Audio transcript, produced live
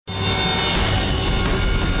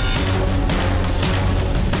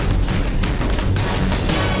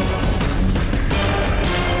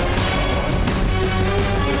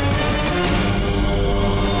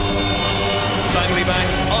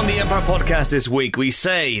podcast this week, we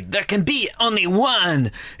say there can be only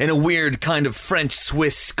one in a weird kind of French,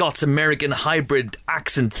 Swiss, Scots-American hybrid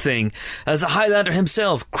accent thing, as a Highlander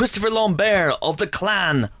himself, Christopher Lambert of the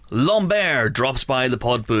clan Lambert, drops by the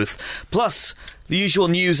pod booth. Plus, the usual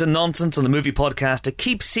news and nonsense on the movie podcast that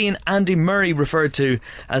keeps seeing Andy Murray referred to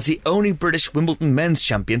as the only British Wimbledon men's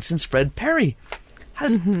champion since Fred Perry.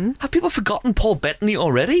 Have people forgotten Paul Bettany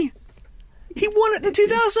already? He won it in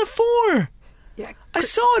 2004. Yeah, I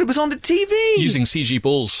saw it. It was on the TV. Using CG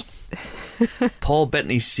balls. Paul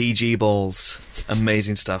Bettany's CG balls.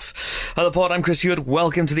 Amazing stuff. Hello, Pod. I'm Chris Hewitt.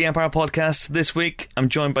 Welcome to the Empire Podcast. This week, I'm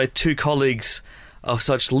joined by two colleagues of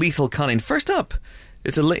such lethal cunning. First up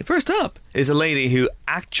is a lady who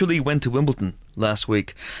actually went to Wimbledon last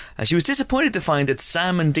week. She was disappointed to find that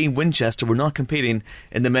Sam and Dean Winchester were not competing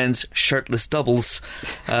in the men's shirtless doubles.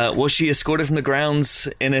 Was she escorted from the grounds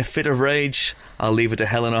in a fit of rage? I'll leave it to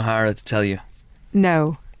Helen O'Hara to tell you.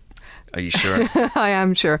 No. Are you sure? I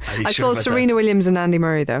am sure. I saw Serena Williams and Andy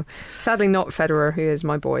Murray, though. Sadly not Federer, who is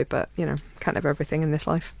my boy, but, you know, can't have everything in this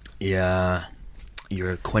life. Yeah,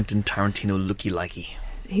 you're a Quentin Tarantino looky-likey.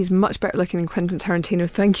 He's much better looking than Quentin Tarantino,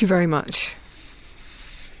 thank you very much.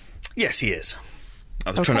 Yes, he is. I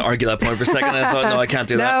was trying to argue that point for a second, and I thought, no, I can't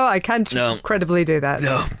do that. No, I can't credibly do that.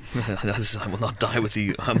 No, I will not die with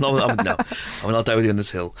you. I will not die with you on this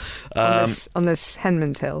hill. On this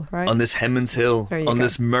Henman's Hill, right? On this Henman's Hill, on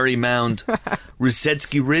this Murray Mound,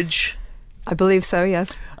 Rusetsky Ridge. I believe so,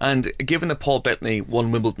 yes. And given that Paul Bettany won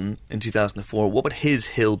Wimbledon in 2004, what would his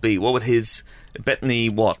hill be? What would his Bettany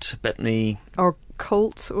what? Bettany... Or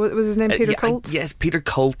Colt? Was his name Peter Colt? Yes, Peter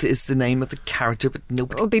Colt is the name of the character, but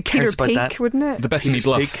nobody it would be cares Peter about Peak, that. Wouldn't it? The Bettany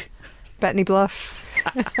Bluff. Bettany Bluff.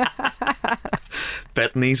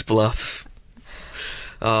 Bettany's Bluff.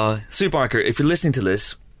 Sue Barker, if you're listening to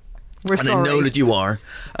this, We're and sorry. I know that you are,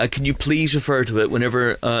 can you please refer to it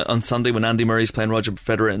whenever on Sunday when Andy Murray's playing Roger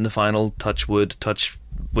Federer in the final, touch wood, touch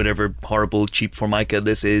whatever horrible cheap formica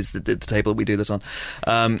this is, the table we do this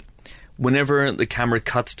on, whenever the camera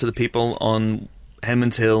cuts to the people on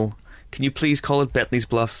Henman's Hill, can you please call it Bettany's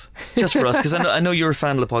Bluff, just for us, because I know you're a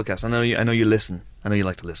fan of the podcast. I know you listen. I know you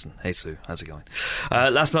like to listen. Hey Sue, how's it going?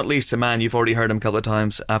 Last but not least, a man, you've already heard him a couple of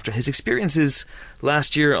times, after his experiences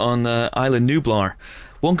last year on Island Nublar,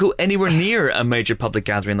 won't go anywhere near a major public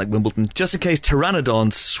gathering like Wimbledon, just in case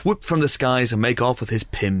pteranodons swoop from the skies and make off with his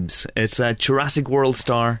pims. It's a Jurassic World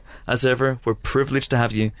star, as ever. We're privileged to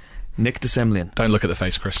have you, Nick DeSemlian. Don't look at the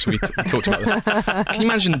face, Chris. We talked about this. Can you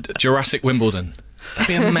imagine Jurassic Wimbledon?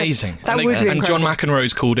 That'd be amazing. That would be and John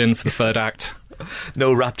McEnroe's called in for the third act.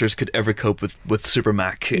 No Raptors could ever cope with Super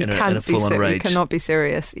Mac in a full-on rage. You cannot be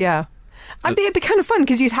serious, yeah. It'd be kind of fun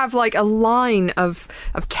because you'd have like a line of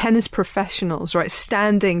tennis professionals, right,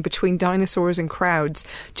 standing between dinosaurs and crowds,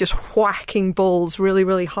 just whacking balls really,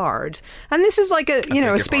 really hard. And this is like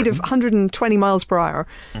a speed of 120 miles per hour,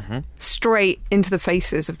 straight into the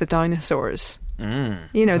faces of the dinosaurs.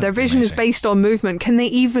 Their vision is based on movement. Can they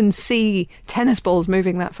even see tennis balls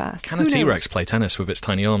moving that fast? Can a T-Rex play tennis with its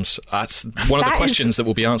tiny arms? That's one of the questions that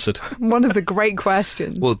will be answered. One of the great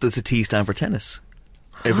questions. Well, does the T stand for tennis?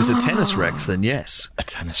 If it's a tennis Rex, then yes. A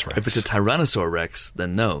tennis Rex. If it's a Tyrannosaur Rex,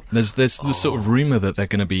 then no. There's this sort of rumour that they're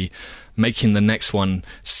going to be making the next one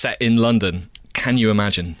set in London. Can you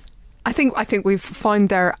imagine? I think we've found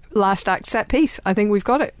their last act set piece. I think we've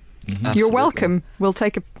got it. Mm-hmm. You're welcome. We'll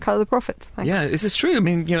take a cut of the profits. Thanks. Yeah, this is true. I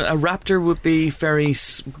mean, a raptor would be very,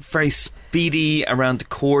 very speedy around the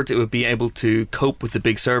court. It would be able to cope with the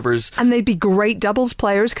big servers, and they'd be great doubles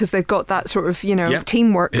players because they've got that sort of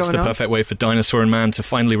teamwork going on. It's the perfect way for dinosaur and man to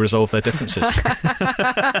finally resolve their differences.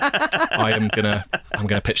 I'm gonna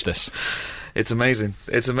pitch this. It's amazing.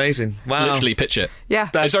 Wow. Literally pitch it. Yeah.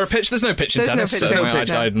 Is there a pitch? There's no pitch in tennis. No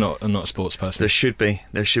pitch. I'm not a sports person. There should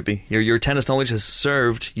be. Your tennis knowledge has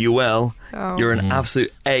served you well. Oh. You're an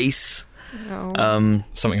absolute ace. Oh.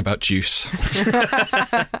 Something about juice. John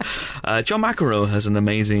McEnroe has an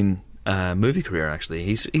amazing movie career, actually.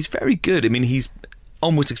 He's very good. I mean, he's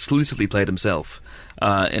almost exclusively played himself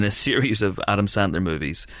in a series of Adam Sandler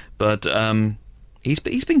movies. But he's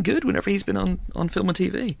been good whenever he's been on film and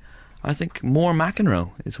TV. I think more McEnroe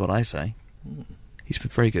is what I say. He's been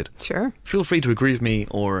very good. Sure. Feel free to agree with me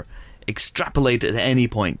or extrapolate at any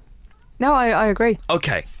point. No, I agree.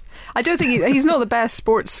 Okay. I don't think he's not the best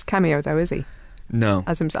sports cameo, though, is he? No.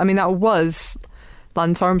 I mean, that was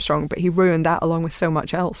Lance Armstrong, but he ruined that along with so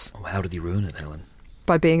much else. Oh, how did he ruin it, Helen?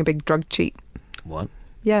 By being a big drug cheat. What?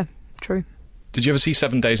 Yeah, true. Did you ever see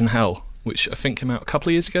 7 Days in Hell, which I think came out a couple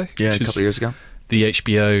of years ago? Yeah, a couple of years ago. The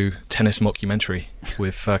HBO tennis mockumentary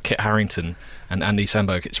with Kit Harington and Andy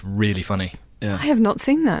Samberg. It's really funny. Yeah. I have not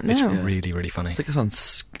seen that. No. It's really, really funny. I think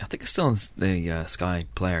it's still on the Sky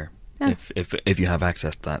Player. Yeah. If you have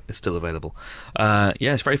access to that, it's still available.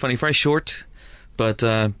 It's very funny, very short, but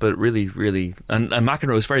really, really, and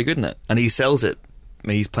McEnroe is very good in it, and he sells it. I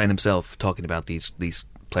mean, he's playing himself, talking about these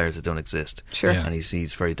players that don't exist. Sure. Yeah. And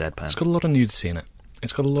he's very deadpan. It's got a lot of nudity in it.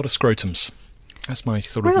 It's got a lot of scrotums. That's my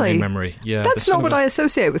sort of Really? main memory. Yeah, That's not what I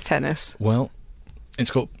associate with tennis. Well, it's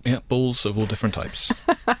got balls of all different types,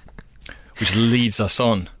 which leads us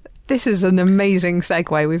on. This is an amazing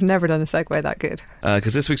segue. We've never done a segue that good.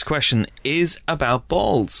 Because this week's question is about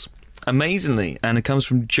balls. Amazingly, and it comes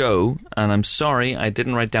from Joe, and I'm sorry I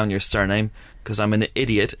didn't write down your surname because I'm an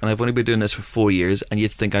idiot and I've only been doing this for 4 years and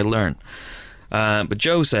you'd think I'd learn. But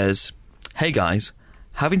Joe says, "Hey guys,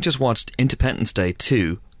 having just watched Independence Day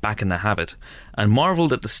 2, Back in the Habit, and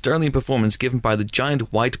marvelled at the sterling performance given by the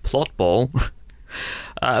giant white plot ball,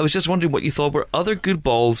 I was just wondering what you thought were other good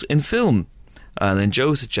balls in film." Then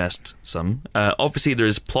Joe suggests some. Obviously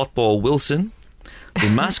there's plot ball Wilson, the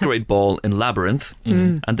masquerade ball in Labyrinth,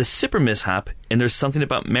 and the sipper mishap in There's Something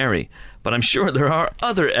About Mary. But I'm sure there are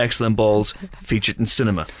other excellent balls featured in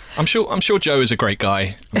cinema. I'm sure Joe is a great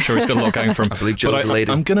guy. I'm sure he's got a lot going for him. I believe Joe's a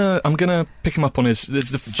lady. I'm gonna pick him up on his.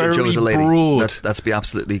 There's the very Joe is a lady. broad. Let's be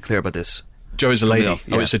absolutely clear about this. Joe is a lady.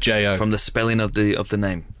 Yeah. Oh, it's a J-O. From the spelling of the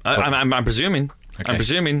name. I'm presuming. Okay. I'm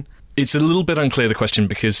presuming. It's a little bit unclear, the question,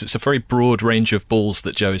 because it's a very broad range of balls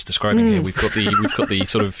that Joe is describing here. We've got the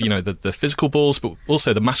sort of, the physical balls, but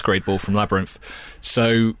also the masquerade ball from Labyrinth.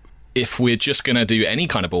 So if we're just going to do any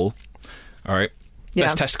kind of ball, all right,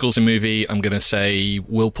 best testicles in movie, I'm going to say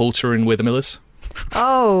Will Poulter in We're the Millers.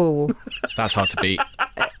 Oh. That's hard to beat.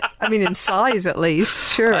 I mean, in size at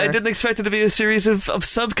least, sure. I didn't expect it to be a series of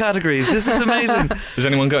subcategories. This is amazing. Has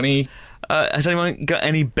anyone got any... Has anyone got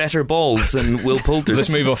any better balls than Will Poulter's?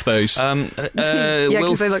 Let's move off those.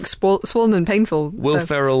 Because they look swollen and painful. Will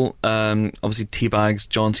Ferrell obviously teabags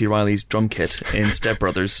John C. Reilly's drum kit in Step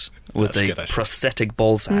Brothers with a prosthetic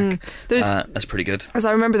ball sack. That's pretty good. As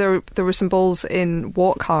I remember, there were some balls in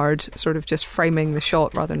Walk Hard, sort of just framing the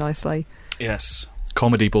shot rather nicely. Yes.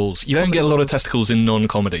 Comedy balls. You don't get a lot of testicles in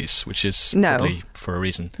non-comedies, which is probably for a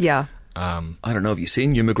reason. Yeah. I don't know. Have you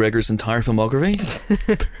seen Hugh McGregor's entire filmography?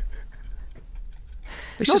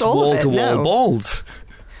 It's Not just all of it, wall-to-wall no. balls.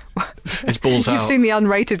 It's balls out. You've seen the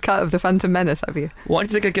unrated cut of The Phantom Menace, have you? Why do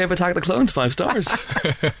you think I gave Attack of the Clones 5 stars?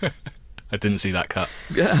 I didn't see that cut.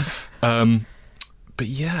 Yeah. But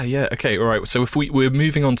yeah. Okay, all right. So if we're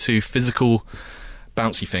moving on to physical,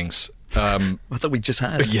 bouncy things. I thought we just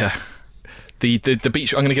had. Yeah. The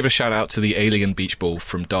beach. I'm going to give a shout out to the Alien Beach Ball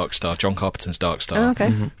from Dark Star, John Carpenter's Dark Star. Oh,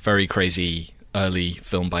 okay. Very crazy early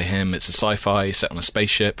film by him. It's a sci-fi set on a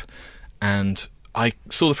spaceship, and I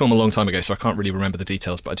saw the film a long time ago, so I can't really remember the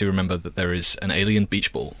details, but I do remember that there is an alien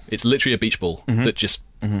beach ball. It's literally a beach ball that just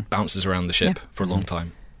bounces around the ship for a long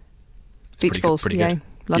time. It's Beach balls, pretty yeah,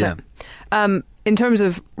 good. love it. In terms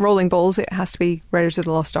of rolling balls, it has to be Raiders of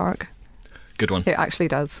the Lost Ark. Good one. It actually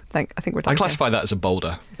does. I think we're done. I classify that as a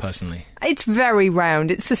boulder, personally. It's very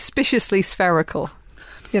round. It's suspiciously spherical.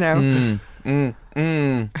 Yeah.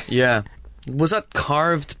 Was that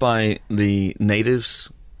carved by the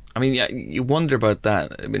natives? I mean, yeah, you wonder about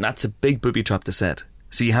that. I mean, that's a big booby trap to set.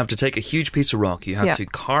 So you have to take a huge piece of rock, you have to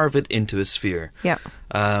carve it into a sphere. Yeah.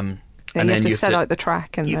 And you then have to set out the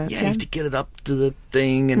track. And you have to get it up to the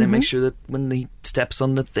thing and then make sure that when he steps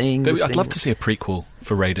on the thing... I'd love to see a prequel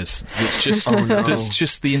for Raiders. It's just, it's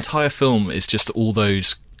just the entire film is just all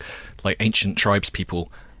those like ancient tribes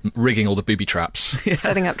people rigging all the booby traps,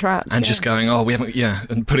 setting up traps, and just going, we haven't,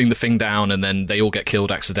 and putting the thing down, and then they all get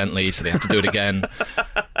killed accidentally, so they have to do it again.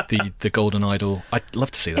 the Golden Idol. I'd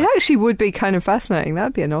love to see that. It actually would be kind of fascinating.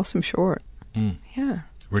 That'd be an awesome short. Yeah.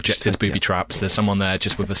 Rejected booby traps. There's someone there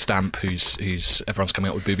just with a stamp who's everyone's coming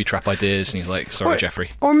up with booby trap ideas, and he's like, "Sorry,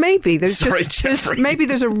 Jeffrey." Or maybe there's Jeffrey. maybe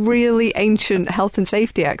there's a really ancient health and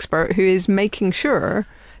safety expert who is making sure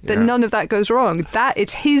that none of that goes wrong. That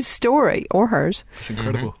it's his story or hers. It's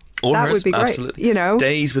incredible. Or that hers, would be great. absolutely.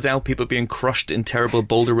 Days without people being crushed in terrible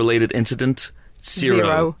boulder-related incident.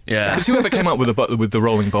 Zero. Yeah. Because whoever came up with the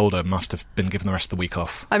rolling boulder must have been given the rest of the week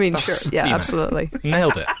off. I mean, sure. Yeah, absolutely.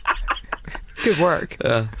 Nailed it. Good work.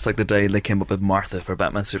 It's like the day they came up with Martha for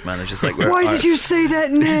Batman Superman. It's just like, why did you say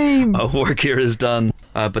that name? Our work here is done.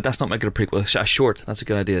 But that's not making a prequel. A short. That's a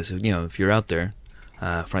good idea. So, if you're out there,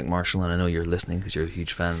 Frank Marshall, and I know you're listening because you're a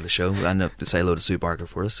huge fan of the show, and say hello to Sue Barker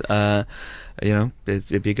for us.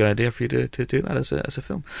 It'd be a good idea for you to do that as a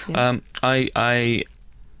film. Yeah. I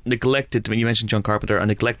neglected to, you mentioned John Carpenter. I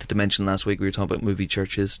neglected to mention last week we were talking about movie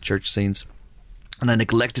church scenes. And I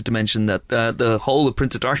neglected to mention that the whole of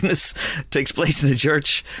Prince of Darkness takes place in a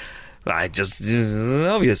church. I just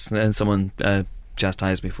obvious, and someone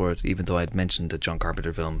chastised me for it, even though I'd mentioned a John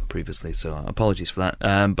Carpenter film previously. So apologies for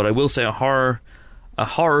that. But I will say a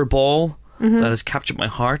horror ball that has captured my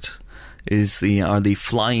heart are the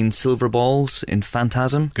flying silver balls in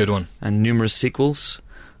Phantasm. Good one. And numerous sequels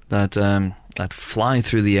that fly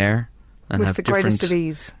through the air and with have the different, greatest of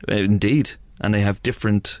ease. Indeed, and they have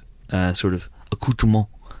different sort of accoutrements.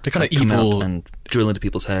 They're kind of come evil out and drill into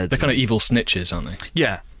people's heads. They're kind of evil snitches, aren't they?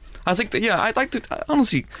 Yeah, I think that. Yeah, I'd like to.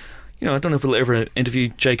 Honestly, I don't know if we'll ever interview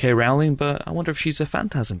J.K. Rowling, but I wonder if she's a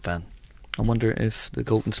Phantasm fan. I wonder if the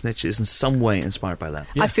Golden Snitch is in some way inspired by that.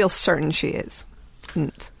 I feel certain she is.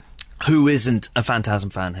 Who isn't a Phantasm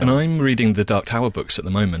fan? And I'm reading the Dark Tower books at the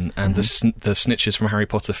moment, and the snitches from Harry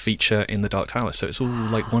Potter feature in the Dark Tower, so it's all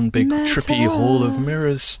like one big trippy hall of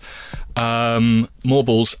mirrors. More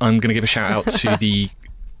balls. I'm going to give a shout out to the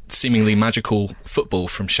seemingly magical football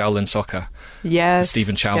from Shaolin Soccer, yes, the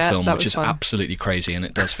Stephen Chow film, which is fun. absolutely crazy, and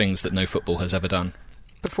it does things that no football has ever done.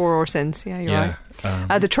 Before or since, yeah, you're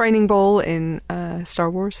right. The training ball in Star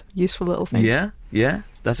Wars, useful little thing. Yeah,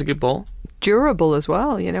 that's a good ball. Durable as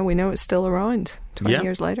well, we know it's still around 20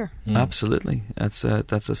 years later. Absolutely, that's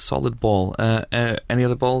a solid ball. Any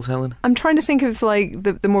other balls, Helen? I'm trying to think of like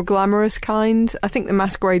the more glamorous kind. I think the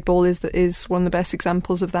Masquerade Ball is one of the best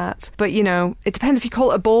examples of that. But it depends if you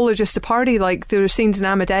call it a ball or just a party. Like there are scenes in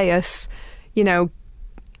Amadeus,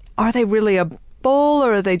 are they really a ball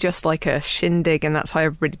or are they just like a shindig and that's how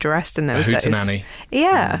everybody dressed in those days? Hootenanny.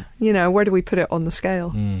 Yeah, where do we put it on the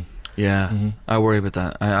scale? Yeah, I worry about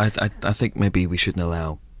that. I think maybe we shouldn't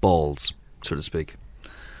allow balls, so to speak.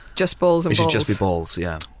 Just balls and balls. It should just be balls,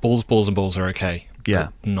 yeah. Balls and balls are okay. Yeah.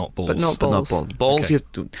 But not balls. But not balls. Balls,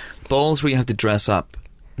 Okay. Balls where you have to dress up,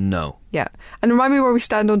 no. Yeah. And remind me where we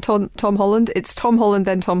stand on Tom Holland. It's Tom Holland,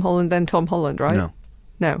 then Tom Holland, then Tom Holland, right?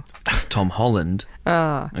 No. It's Tom Holland.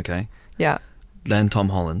 Okay. Yeah. Then Tom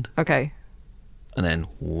Holland. Okay. And then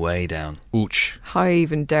way down. Ouch. How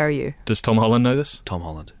even dare you? Does Tom Holland know this? Tom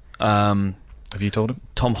Holland. Have you told him?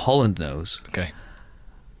 Tom Holland knows. Okay.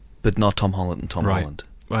 But not Tom Holland and Tom Holland.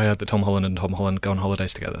 I heard that Tom Holland and Tom Holland go on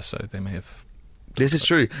holidays together, so they may have... This is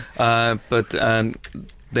true. But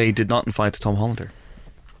they did not invite Tom Hollander.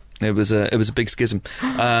 It was a big schism.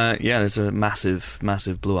 There's a massive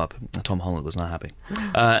blow up. Tom Holland was not happy.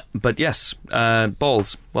 But yes,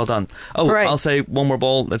 balls. Well done. Oh, right. I'll say one more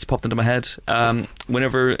ball that's popped into my head.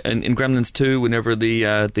 Whenever in Gremlins 2, whenever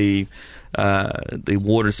the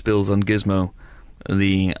water spills on Gizmo,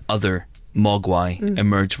 the other Mogwai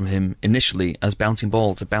emerge from him initially as bouncing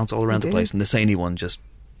balls that bounce all around the place, and the zany one just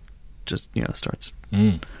starts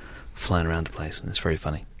flying around the place, and it's very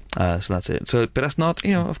funny. So that's it. But that's not,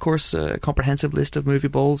 of course, a comprehensive list of movie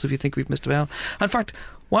balls if you think we've missed about. In fact,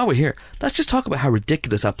 while we're here, let's just talk about how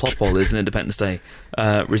ridiculous that plot ball is in Independence Day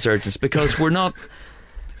Resurgence, because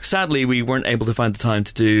sadly, we weren't able to find the time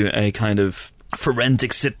to do a kind of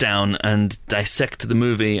forensic sit down and dissect the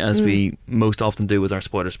movie as we most often do with our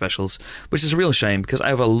spoiler specials, which is a real shame because I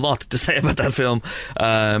have a lot to say about that film.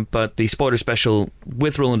 But the spoiler special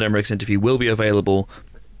with Roland Emmerich's interview will be available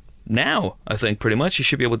now, I think, pretty much. You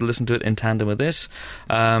should be able to listen to it in tandem with this.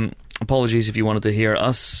 Apologies if you wanted to hear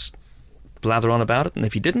us blather on about it, and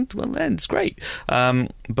if you didn't, well, then it's great.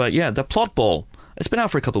 But yeah, the plot ball. It's been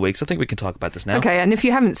out for a couple of weeks. I think we can talk about this now. Okay, and if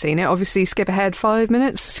you haven't seen it, obviously skip ahead 5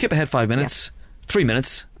 minutes. Skip ahead 5 minutes. Yeah. 3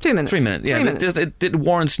 minutes. 2 minutes. 3 minutes. Yeah, 3 minutes. It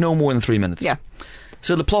warrants no more than 3 minutes. Yeah.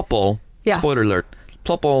 So the plot ball, spoiler alert,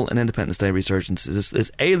 plot ball in Independence Day Resurgence is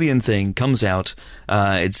this alien thing comes out.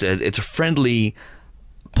 It's a friendly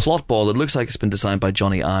plot ball that looks like it's been designed by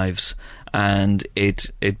Johnny Ives, and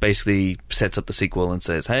it basically sets up the sequel and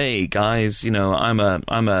says, "Hey guys, I'm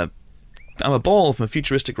a ball from a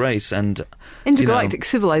futuristic race and intergalactic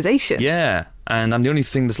civilization. Yeah, and I'm the only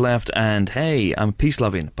thing that's left. And hey, I'm peace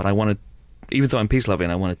loving, but even though I'm peace loving,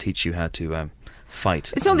 I want to teach you how to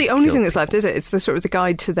fight." It's not the only thing that's left, is it? It's the sort of the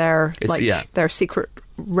guide to their their secret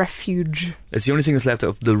refuge. It's the only thing that's left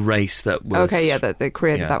of the race that was... Okay, yeah, that they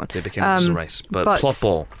created that one. They became just a race. But plot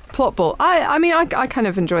ball. Plot ball. I mean, I kind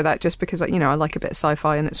of enjoy that just because, I like a bit of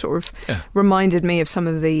sci-fi, and it sort of reminded me of some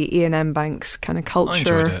of the Ian M. Banks kind of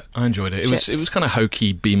culture. I enjoyed it. It was kind of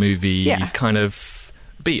hokey B-movie kind of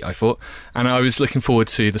beat, I thought. And I was looking forward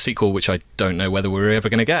to the sequel, which I don't know whether we're ever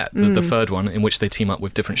going to get, the third one, in which they team up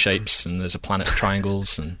with different shapes, and there's a planet of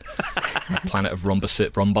triangles and a planet of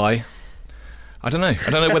rhombi. I don't know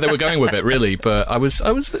where they were going with it, really, but I was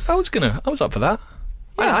up for that.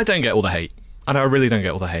 Yeah. I don't get all the hate. I really don't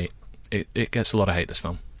get all the hate. It gets a lot of hate, this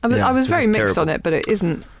film. I was very mixed on it, but it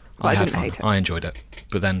isn't I had didn't fun. hate it. I enjoyed it.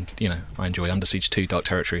 But then, I enjoy Under Siege 2 Dark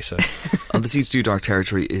Territory, so... Under Siege 2 Dark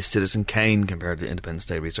Territory is Citizen Kane compared to Independence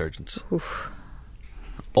Day Resurgence. Oof.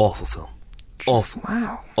 Awful film. Awful.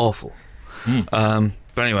 Wow. Awful. But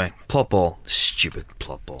anyway, plot ball. Stupid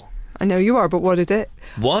plot ball. I know you are, but what is it?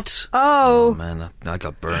 What? Oh. Man, I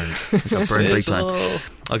got burned. I got burned big time.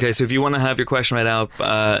 Okay, so if you want to have your question read out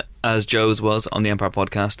as Joe's was on the Empire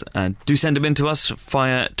Podcast, do send them in to us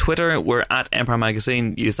via Twitter. We're at Empire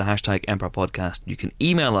Magazine. Use the hashtag Empire Podcast. You can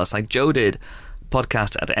email us like Joe did,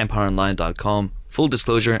 podcast@empireonline.com. Full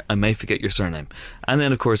disclosure, I may forget your surname. And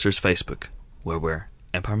then, of course, there's Facebook, where we're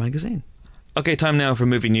Empire Magazine. Okay, time now for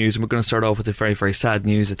movie news, and we're going to start off with the very, very sad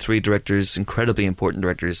news that 3 directors, incredibly important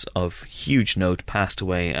directors of huge note, passed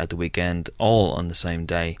away at the weekend, all on the same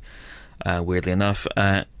day. Weirdly enough,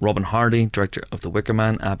 Robin Hardy, director of The Wicker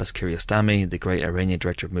Man, Abbas Kiarostami, the great Iranian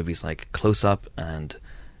director of movies like Close Up and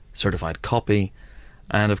Certified Copy,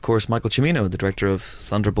 and of course Michael Cimino, the director of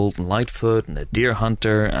Thunderbolt and Lightfoot and The Deer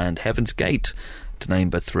Hunter and Heaven's Gate, to name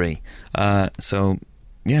but 3.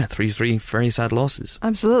 Yeah, three very sad losses.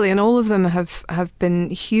 Absolutely, and all of them have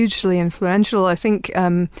been hugely influential. I think,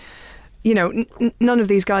 none of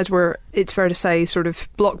these guys were, it's fair to say, sort of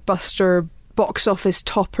blockbuster, box office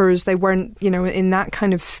toppers. They weren't, in that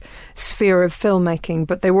kind of sphere of filmmaking,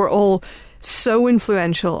 but they were all so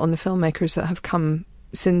influential on the filmmakers that have come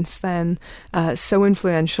since then, so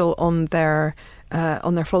influential on their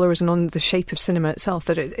followers and on the shape of cinema itself,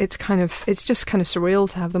 that it's just kind of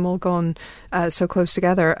surreal to have them all gone so close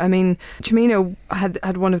together. I mean, Cimino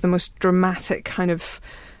had one of the most dramatic kind of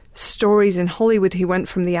stories in Hollywood. He went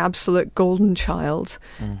from the absolute golden child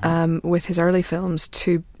with his early films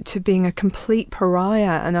to being a complete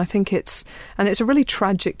pariah, and I think it's a really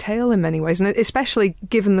tragic tale in many ways, and especially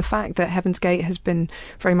given the fact that Heaven's Gate has been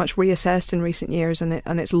very much reassessed in recent years, and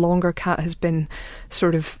its longer cut has been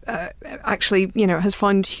sort of has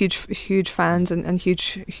found huge fans and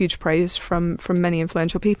huge praise from many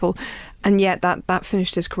influential people, and yet that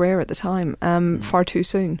finished his career at the time far too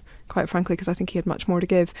soon, quite frankly, because I think he had much more to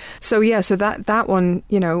give. So that one,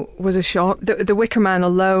 was a shock. The Wicker Man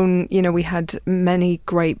alone, we had many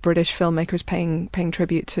great British filmmakers paying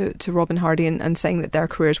tribute to Robin Hardy and saying that their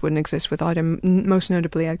careers wouldn't exist without him, most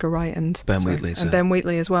notably Edgar Wright and Ben Wheatley. And Ben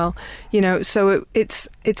Wheatley as well. So it's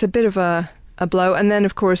a bit of a blow. And then,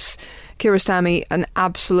 of course, Kiarostami, an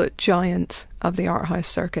absolute giant of the art house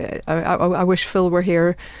circuit. I wish Phil were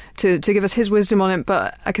here to give us his wisdom on it,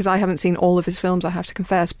 but because I haven't seen all of his films, I have to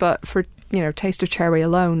confess. But for Taste of Cherry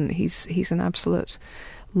alone, he's an absolute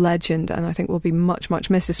legend, and I think will be much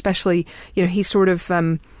missed. Especially, he's sort of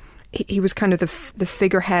he was kind of the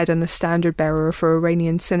figurehead and the standard bearer for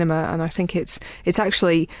Iranian cinema, and I think it's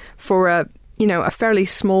actually for a fairly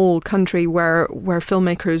small country where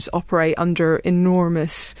filmmakers operate under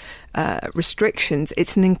enormous restrictions.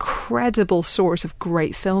 It's an incredible source of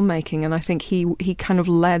great filmmaking, and I think he kind of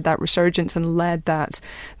led that resurgence and led that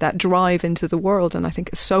drive into the world, and I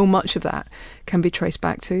think so much of that can be traced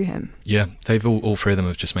back to him. Yeah, they've all 3 of them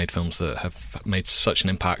have just made films that have made such an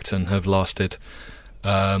impact and have lasted.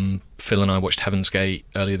 Phil and I watched Heaven's Gate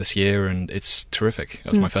earlier this year, and it's terrific.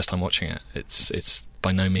 That was my first time watching it. It's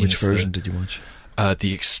by no means... Which version did you watch?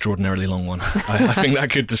 The extraordinarily long one. I think that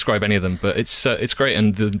could describe any of them, but it's great.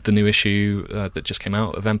 And the new issue that just came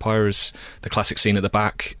out of Empire is the classic scene at the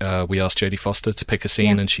back. We asked Jodie Foster to pick a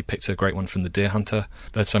scene, and she picked a great one from The Deer Hunter.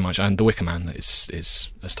 There's so much, and The Wicker Man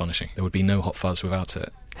is astonishing. There would be no Hot Fuzz without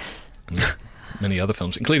it. And many other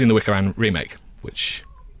films, including the Wicker Man remake, which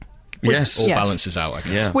balances out, I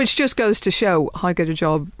guess. Yeah. Which just goes to show how good a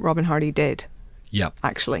job Robin Hardy did. Yeah,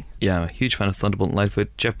 actually. Yeah, I'm a huge fan of Thunderbolt and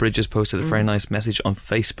Lightfoot. Jeff Bridges posted a very nice message on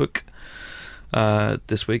Facebook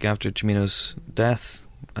this week after Cimino's death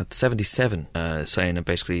at 77, saying that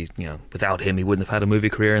basically, without him he wouldn't have had a movie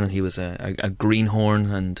career, and that he was a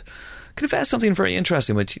greenhorn, and confessed something very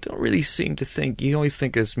interesting, which you don't really seem to think. You always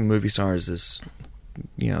think as movie stars as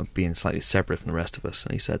being slightly separate from the rest of us,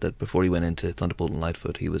 and he said that before he went into Thunderbolt and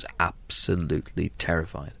Lightfoot he was absolutely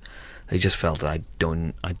terrified. He just felt that I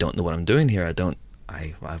don't know what I'm doing here.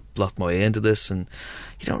 I've bluffed my way into this, and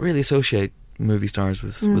you don't really associate movie stars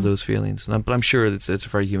with those feelings. But I'm sure it's a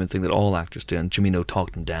very human thing that all actors do. And Cimino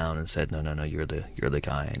talked him down and said, "No, you're the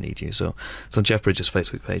guy. I need you." So it's on Jeff Bridges'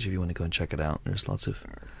 Facebook page if you want to go and check it out. There's lots of.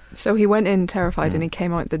 So he went in terrified, and he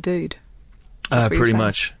came out the dude. Pretty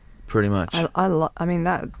much. I mean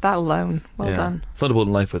that alone, well done. Thunderbolt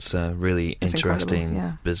and Lightfoot's really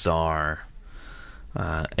interesting, bizarre.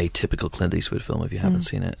 atypical Clint Eastwood film if you haven't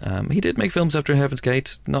seen it. He did make films after Heaven's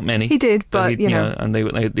Gate, not many. He did, but you know, and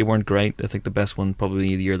they weren't great. I think the best one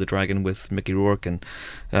probably The Year of the Dragon with Mickey Rourke, and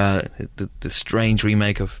the strange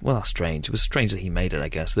remake of, well, not strange. It was strange that he made it, I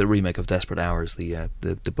guess. The remake of Desperate Hours, the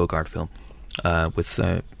Bogart film with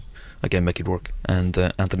again Mickey Rourke and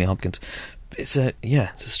Anthony Hopkins. It's a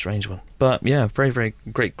strange one, but yeah, very, very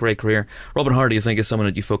great career. Robin Hardy, I think, is someone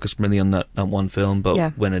that you focus really on that one film,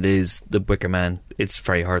 but when it is The Wicker Man, it's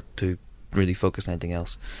very hard to really focus on anything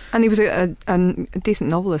else. And he was a decent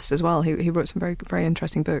novelist as well. He wrote some very, very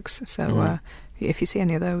interesting books. So if you see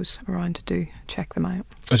any of those around, do check them out.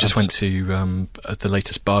 I just went to the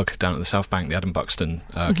latest Bug down at the South Bank, the Adam Buxton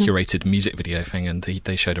curated music video thing, and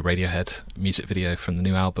they showed a Radiohead music video from the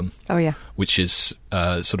new album. Oh yeah, which is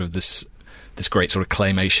sort of this great sort of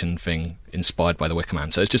claymation thing inspired by The Wicker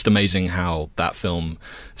Man. So it's just amazing how that film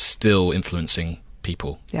still influencing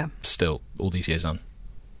people. Yeah. Still, all these years on.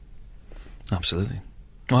 Absolutely.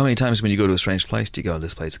 Well, how many times when you go to a strange place do you go,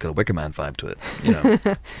 this place has got a Wicker Man vibe to it? You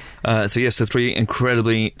know. So 3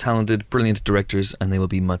 incredibly talented, brilliant directors, and they will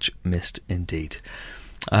be much missed indeed.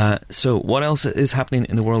 So what else is happening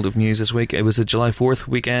in the world of news this week? It was a July 4th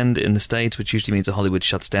weekend in the States, which usually means that Hollywood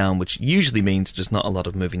shuts down, which usually means there's not a lot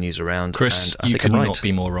of movie news around. Chris, you could not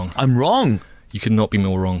be more wrong. I'm wrong. You could not be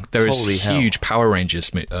more wrong. There Holy is hell. Huge Power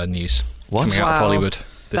Rangers news coming out of Hollywood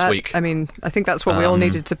this week. I mean, I think that's what we all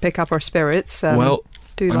needed to pick up our spirits. I'm going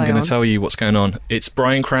to tell you what's going on. It's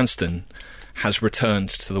Bryan Cranston has returned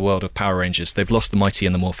to the world of Power Rangers. They've lost the Mighty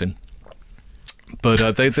and the Morphin.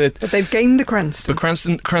 But they've gained the Cranston. But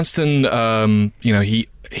Cranston,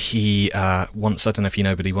 he once, I don't know if you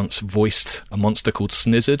know, but he once voiced a monster called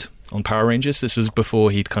Snizzard on Power Rangers. This was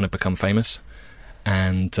before he'd kind of become famous,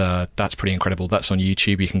 and that's pretty incredible. That's on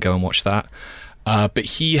YouTube. You can go and watch that. But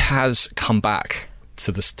he has come back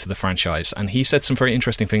to the franchise, and he said some very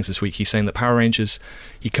interesting things this week. He's saying that Power Rangers,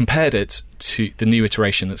 he compared it to the new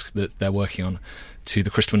iteration that they're working on to the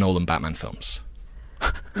Christopher Nolan Batman films.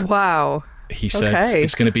 Wow. He said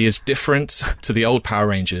it's going to be as different to the old Power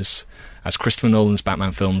Rangers as Christopher Nolan's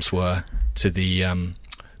Batman films were to the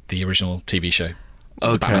original TV show.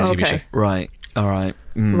 The Batman TV show. Right. All right.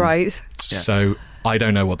 Right. So I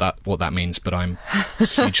don't know what that means, but I'm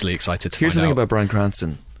hugely excited to find out. Here's the thing about Bryan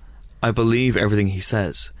Cranston. I believe everything he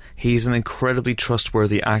says. He's an incredibly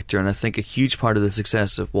trustworthy actor, and I think a huge part of the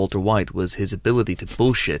success of Walter White was his ability to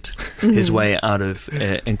bullshit his way out of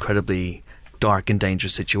incredibly dark and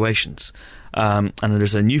dangerous situations. And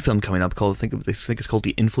there's a new film coming up called, I think it's called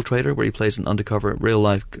The Infiltrator, where he plays an real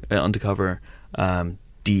life undercover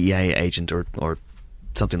DEA agent or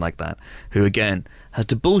something like that, who again has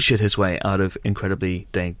to bullshit his way out of incredibly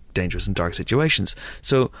dangerous and dark situations.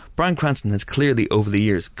 So Bryan Cranston has clearly over the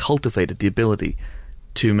years cultivated the ability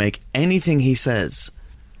to make anything he says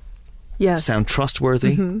sound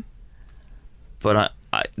trustworthy. But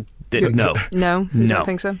no, you don't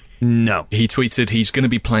think so? No. He tweeted he's going to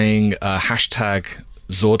be playing hashtag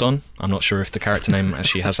Zordon. I'm not sure if the character name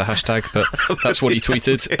actually has a hashtag, but that's what he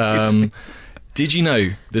tweeted. Did you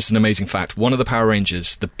know, this is an amazing fact, one of the Power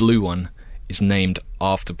Rangers, the blue one, is named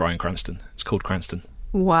after Bryan Cranston. It's called Cranston.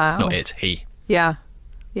 Wow. Not it, he. Yeah.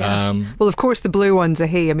 Well, of course the blue one's a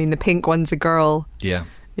he. I mean, the pink one's a girl. Yeah.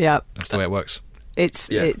 Yeah. That's the way it works. It's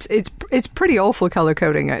pretty awful colour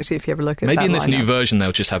coding, actually, if you ever look at it. Maybe in this new version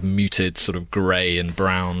they'll just have muted sort of grey and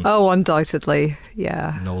brown. Oh, undoubtedly,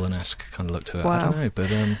 yeah. Nolan-esque kind of look to it. Wow. I don't know,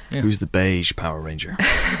 but Who's the beige Power Ranger?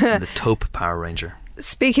 And the taupe Power Ranger?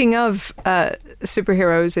 Speaking of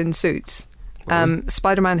superheroes in suits,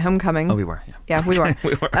 Spider-Man: Homecoming. Oh, we were. Yeah, we were.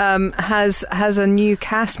 We were. Has a new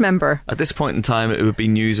cast member. At this point in time, it would be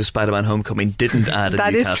news if Spider-Man: Homecoming didn't add a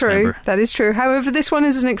new cast member. That is true. However, this one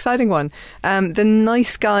is an exciting one. The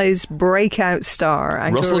Nice Guys breakout star,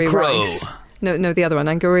 Angourie Russell Crowe. Rice. No, the other one,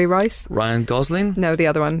 Angourie Rice. Ryan Gosling? No, the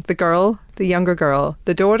other one. The girl, the younger girl,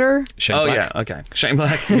 the daughter. Shane Black. Yeah, okay. Shane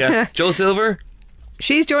Black, yeah. Joel Silver?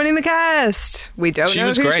 She's joining the cast. We don't know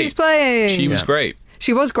who she's playing. She was great.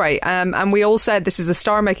 She was great. And we all said this is a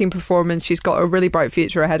star-making performance. She's got a really bright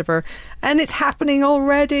future ahead of her. And it's happening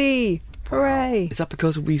already. Hooray. Is that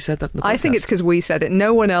because we said that in the podcast? I think it's because we said it.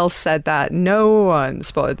 No one else said that. No one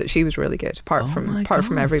spotted that she was really good, apart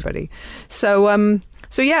from everybody.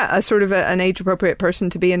 So yeah, a sort of an age-appropriate person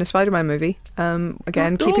to be in a Spider-Man movie.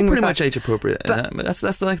 Again, keeping pretty with much age-appropriate. That's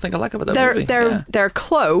the thing I like about that movie. They're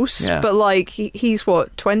close, but like he's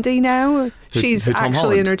what, 20 now? She's Tom actually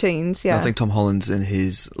Holland? in her teens. Yeah, I think Tom Holland's in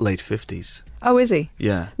his late 50s. Oh, is he?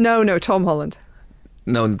 Yeah. No, Tom Holland.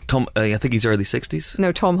 No, Tom. I think he's early 60s.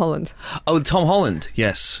 No, Tom Holland. Oh, Tom Holland.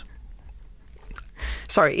 Yes.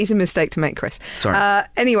 Sorry, easy mistake to make, Chris. Sorry.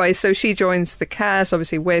 Anyway, so she joins the cast,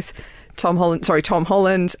 obviously, with Tom Holland.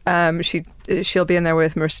 She'll be in there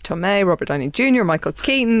with Marissa Tomei, Robert Downey Jr., Michael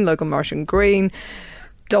Keaton, Logan Marshall Green,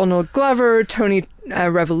 Donald Glover, Tony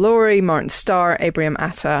Revolori, Martin Starr, Abraham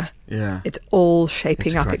Atta. Yeah. It's all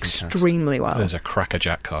shaping up cracking extremely well. There's a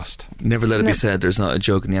crackerjack cast. Never let it be said there's not a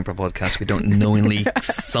joke in the Emperor podcast we don't knowingly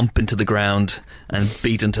thump into the ground and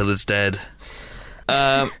beat until it's dead.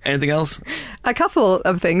 Anything else? A couple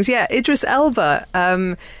of things, yeah. Idris Elba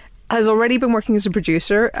has already been working as a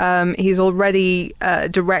producer. He's already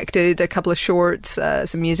directed a couple of shorts,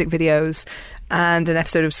 some music videos, and an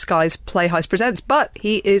episode of Sky's Playhouse Presents, but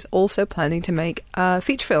he is also planning to make a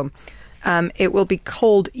feature film. It will be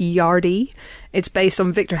called Yardie. It's based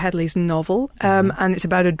on Victor Headley's novel, and it's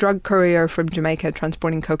about a drug courier from Jamaica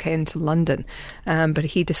transporting cocaine to London. But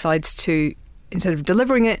he decides to, instead of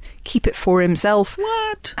delivering it, keep it for himself.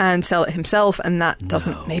 What? And sell it himself, and that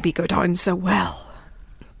doesn't maybe go down so well.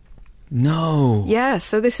 No. Yeah,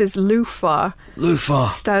 so this is Lufa.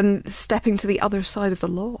 Stepping to the other side of the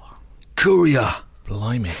law. Courier.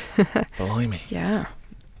 Blimey. Yeah.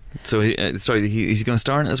 So, is he going to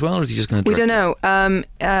star in it as well, or is he just going to We direct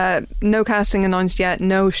don't know. No casting announced yet,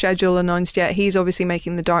 no schedule announced yet. He's obviously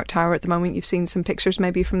making The Dark Tower at the moment. You've seen some pictures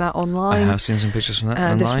maybe from that online. I have seen some pictures from that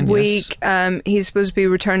online, this week. yes. He's supposed to be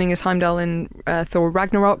returning as Heimdall in Thor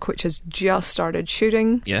Ragnarok, which has just started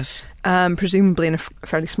shooting. Yes. Presumably in a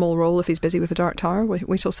fairly small role if he's busy with The Dark Tower.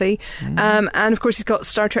 We shall see. And of course he's got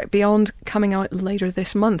Star Trek Beyond coming out later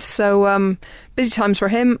this month. So busy times for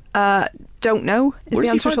him. Don't know. Where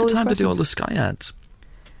does he find the time to do all the Sky ads?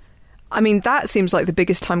 I mean, that seems like the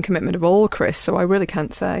biggest time commitment of all, Chris, so I really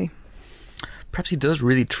can't say. Perhaps he does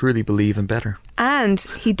really, truly believe in better. And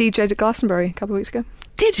he DJ'd at Glastonbury a couple of weeks ago.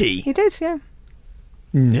 Did he? He did, yeah.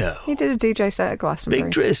 No. He did a DJ set at Glastonbury.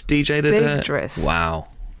 Big Driss DJ'd at... Big Driss. Wow.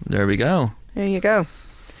 There we go. There you go.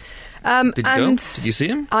 Did you go? Did you see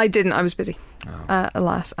him? I didn't. I was busy.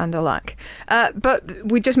 Alas and alack. But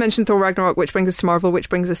we just mentioned Thor Ragnarok, which brings us to Marvel, which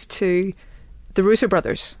brings us to the Russo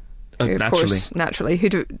brothers. Who, naturally,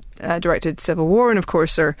 who directed Civil War and, of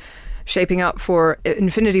course, are shaping up for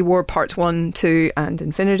Infinity War Parts 1, 2 and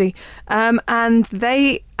Infinity. And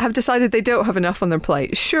they have decided they don't have enough on their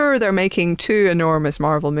plate. Sure, they're making 2 enormous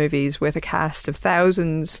Marvel movies with a cast of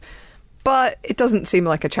thousands, but it doesn't seem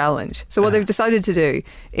like a challenge. So what they've decided to do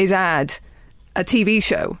is add a TV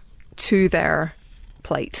show to their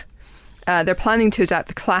plate. They're planning to adapt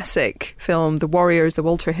the classic film The Warriors, the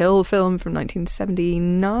Walter Hill film from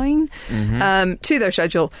 1979, to their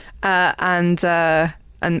schedule and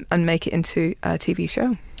make it into a TV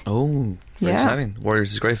show. Oh, very exciting.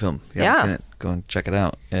 Warriors is a great film. If you haven't seen it, go and check it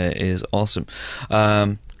out. It is awesome.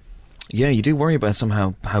 Yeah, you do worry about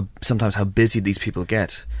sometimes how busy these people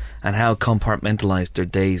get and how compartmentalised their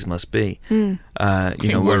days must be. I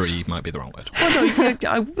think worry might be the wrong word. Well,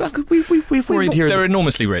 no, we've worried here. They're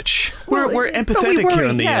enormously rich. We're empathetic here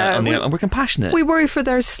on the and we're compassionate. We worry for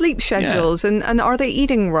their sleep schedules and are they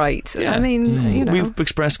eating right? Yeah. I mean, you know. We've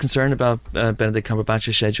expressed concern about Benedict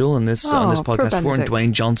Cumberbatch's schedule on this podcast before, and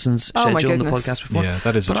Dwayne Johnson's schedule on the podcast before. Yeah,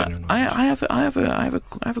 that is a genuine. I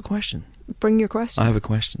have a question. Bring your question. I have a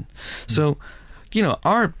question. So,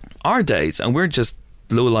 our days, and we're just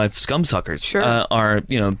low-life scumsuckers, are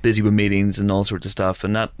busy with meetings and all sorts of stuff,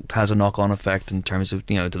 and that has a knock-on effect in terms of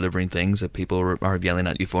delivering things that people are yelling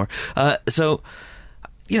at you for. So,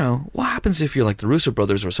 what happens if you're like the Russo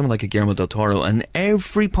brothers or someone like a Guillermo del Toro, and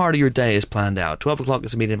every part of your day is planned out? 12 o'clock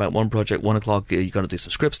is a meeting about one project. 1 o'clock you got to do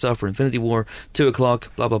some script stuff for Infinity War. 2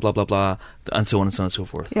 o'clock, blah blah blah blah blah, and so on and so on and so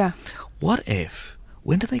forth. Yeah. What if?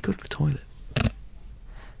 When do they go to the toilet?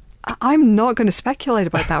 I'm not going to speculate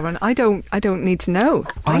about that one. I don't need to know.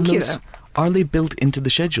 Thank you, though. Are they built into the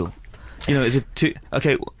schedule? Is it 2?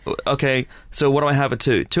 Okay. So what do I have at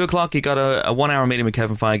 2? 2 o'clock, you got a 1 hour meeting with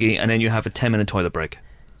Kevin Feige, and then you have a 10-minute toilet break,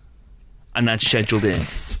 and that's scheduled in.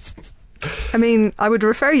 I mean, I would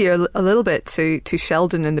refer you a little bit to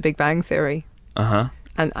Sheldon in The Big Bang Theory.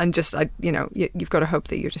 And just you've got to hope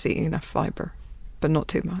that you're just eating enough fibre, but not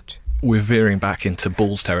too much. We're veering back into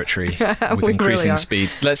balls territory with increasing really speed.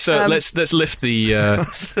 Let's lift the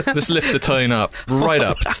let's lift the tone up right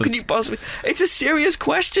up. How can you possibly? It's a serious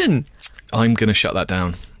question. I'm going to shut that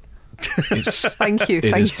down. Thank you. It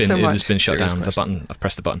has so much. It has been shut down. The button. I've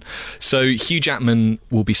pressed the button. So Hugh Jackman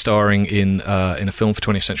will be starring in a film for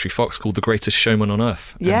 20th Century Fox called The Greatest Showman on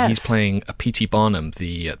Earth. Yes. And he's playing a P.T. Barnum,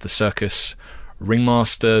 the circus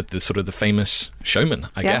ringmaster, the sort of the famous showman,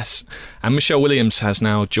 I guess. And Michelle Williams has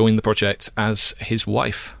now joined the project as his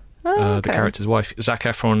wife, the character's wife. Zac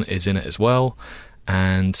Efron is in it as well,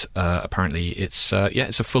 and apparently it's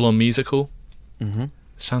a full-on musical.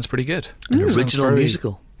 Sounds pretty good. An Sounds original very-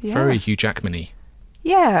 musical. Yeah. Very Hugh Jackman-y.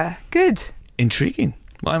 Yeah, good. Intriguing.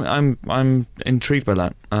 I'm intrigued by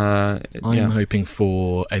that. I'm hoping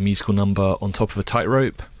for a musical number on top of a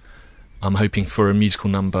tightrope. I'm hoping for a musical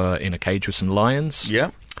number in a cage with some lions.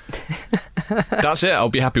 Yeah. That's it. I'll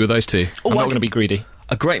be happy with those two. I'm not going to be greedy.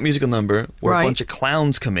 A great musical number where Right. a bunch of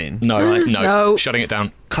clowns come in. No, No. Shutting it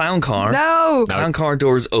down. Clown car. No. Clown car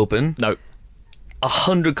doors open. No.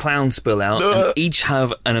 100 clowns spill out and each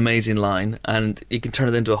have an amazing line, and you can turn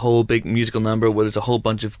it into a whole big musical number where there's a whole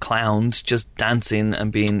bunch of clowns just dancing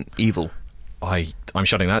and being evil. I'm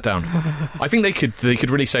shutting that down. I think they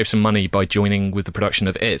could really save some money by joining with the production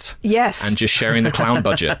of It Yes. and just sharing the clown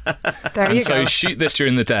budget. There And you so go. shoot this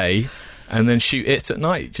during the day and then shoot It at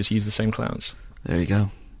night. Just use the same clowns. There you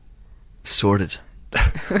go. Sorted.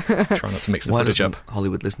 Try not to mix the Why footage doesn't up.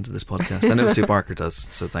 Hollywood listen to this podcast? I know Sue Barker does,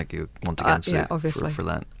 so thank you once again, Sue, yeah, obviously. for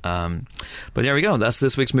that. But there we go. That's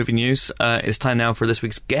this week's movie news. It's time now for this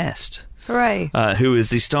week's guest, Hooray. who is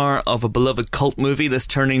the star of a beloved cult movie that's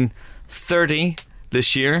turning 30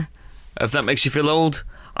 this year. If that makes you feel old,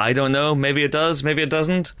 I don't know. Maybe it does, maybe it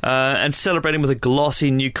doesn't. And celebrating with a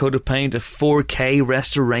glossy new coat of paint, a 4K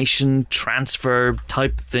restoration transfer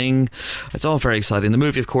type thing. It's all very exciting. The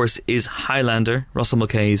movie, of course, is Highlander, Russell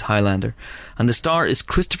Mulcahy's Highlander. And the star is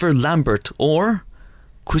Christopher Lambert, or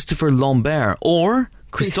Christopher Lambert, or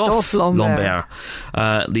Christophe Lambert,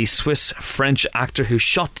 the Swiss-French actor who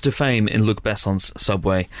shot to fame in Luc Besson's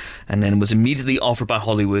Subway and then was immediately offered by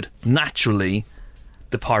Hollywood, naturally,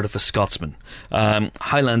 the part of a Scotsman.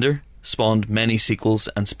 Highlander spawned many sequels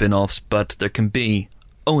and spin-offs, but there can be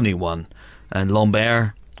only one. And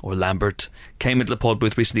Lambert, or Lambert, came into the pod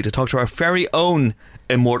booth recently to talk to our very own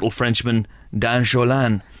immortal Frenchman, Dan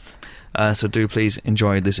Jolin. So do please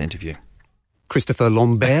enjoy this interview. Christopher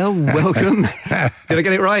Lambert, welcome. Did I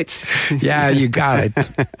get it right? Yeah, you got it.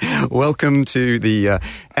 Welcome to the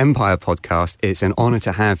Empire podcast. It's an honour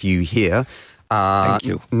to have you here. Thank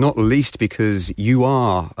you. Not least because you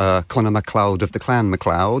are Conor MacLeod of the Clan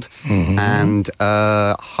MacLeod, and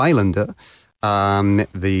Highlander.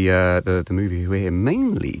 The movie we're here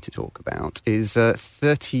mainly to talk about is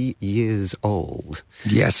 30 years old.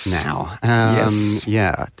 Yes. Now. Yes.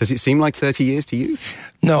 Yeah. Does it seem like 30 years to you?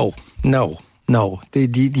 No.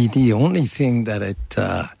 The only thing that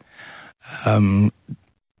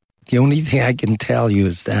the only thing I can tell you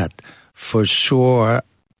is that for sure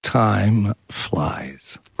time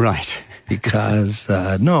flies. Right. Because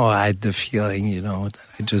I had the feeling, that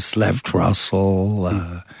I just left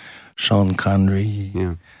Russell, Sean Connery,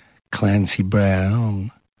 Clancy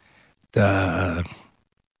Brown, the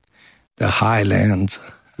Highlands.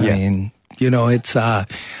 I mean, it's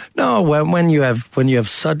when you have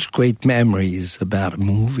such great memories about a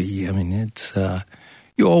movie. I mean, it's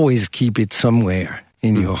you always keep it somewhere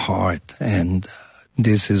in your heart, and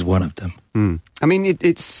this is one of them. I mean,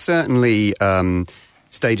 it's certainly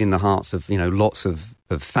stayed in the hearts of lots of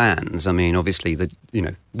fans. I mean, obviously the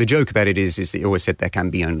joke about it is that you always said there can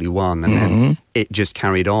be only one, and then it just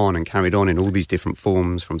carried on in all these different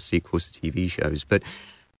forms, from sequels to TV shows. But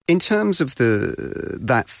in terms of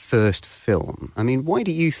that first film, I mean, why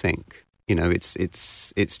do you think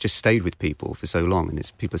it's just stayed with people for so long,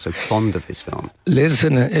 and people are so fond of this film?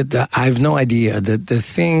 Listen, I have no idea. The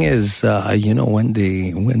thing is, when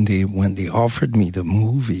they offered me the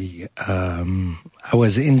movie, I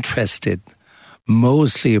was interested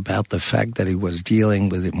mostly about the fact that it was dealing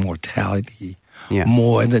with immortality. Yeah.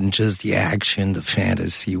 More than just the action, the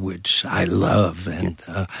fantasy, which I love and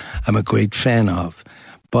I'm a great fan of.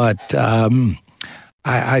 But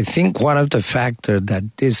I think one of the factors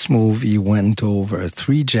that this movie went over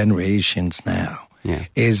 3 generations now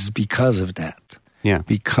is because of that. Yeah.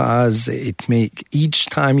 Because each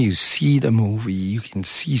time you see the movie, you can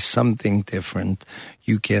see something different.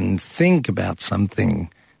 You can think about something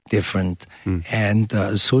different. And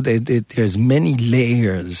so there's many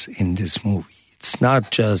layers in this movie. It's not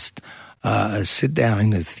just sit down in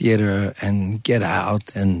the theater and get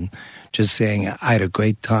out and just saying, I had a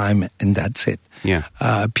great time, and that's it. Yeah.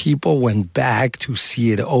 People went back to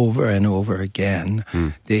see it over and over again.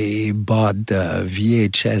 They bought the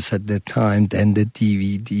VHS at the time, then the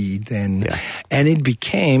DVD, and it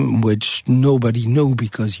became, which nobody knew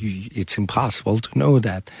because it's impossible to know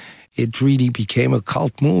that, it really became a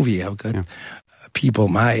cult movie. I've got people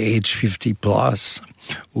my age, 50 plus,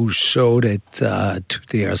 who showed it to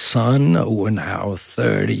their son, who are now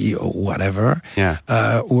 30 or whatever,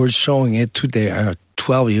 who are showing it to their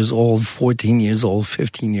 12 years old, 14 years old,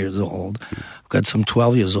 15 years old. I've got some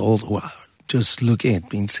 12 years old who are just looking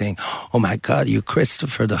at me and saying, "Oh my God, you're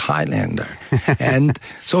Christopher the Highlander." And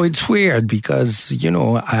so it's weird because,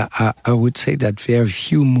 I would say that very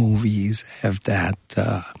few movies have that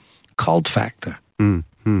cult factor.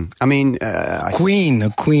 I mean,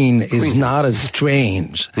 Queen is not as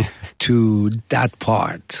strange to that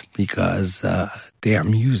part because their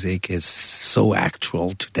music is so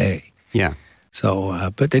actual today. Yeah.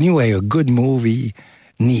 So, but anyway, a good movie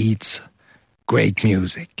needs great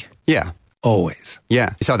music. Yeah. Always.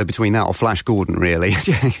 Yeah. It's either between that or Flash Gordon, really.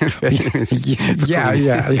 yeah.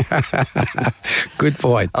 Good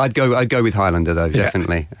point. I'd go with Highlander, though,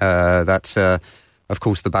 definitely. That's... Of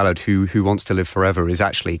course, the ballad Who Wants to Live Forever is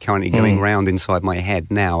actually currently going round inside my head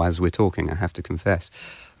now as we're talking, I have to confess.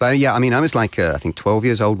 But yeah, I mean, I was like, I think 12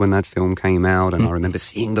 years old when that film came out, and I remember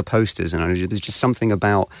seeing the posters, and there's just something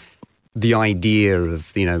about the idea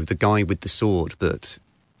of, the guy with the sword, but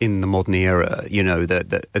in the modern era,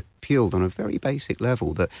 that appealed on a very basic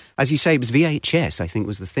level. But as you say, it was VHS, I think,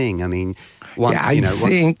 was the thing. I mean, once, I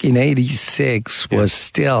think in 86 was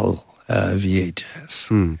still VHS.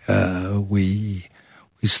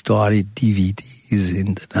 We started DVDs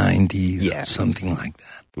in the 90s or something like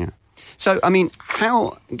that. Yeah. So, I mean,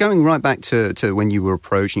 going right back to when you were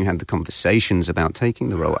approached and you had the conversations about taking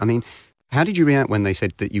the role, I mean, how did you react when they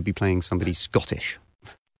said that you'd be playing somebody Scottish?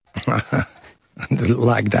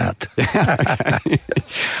 Like that.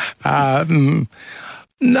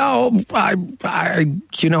 No, I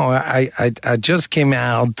just came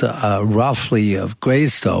out roughly of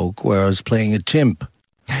Greystoke where I was playing a chimp.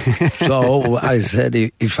 So I said,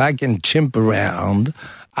 if I can chimp around,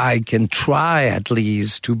 I can try at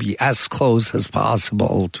least to be as close as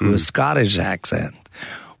possible to a Scottish accent,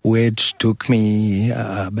 which took me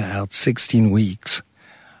about 16 weeks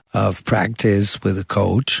of practice with a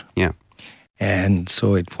coach. Yeah. And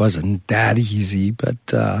so it wasn't that easy, but,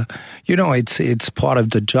 it's part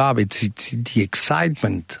of the job. It's the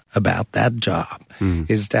excitement about that job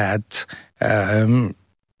is that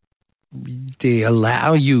they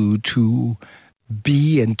allow you to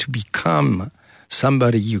be and to become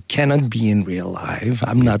somebody you cannot be in real life.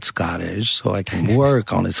 I'm not Scottish, so I can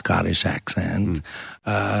work on a Scottish accent.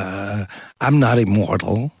 I'm not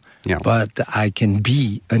immortal, but I can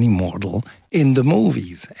be an immortal in the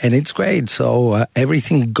movies, and it's great. So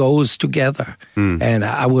everything goes together. And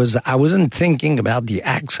I wasn't thinking about the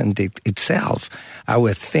accent itself. I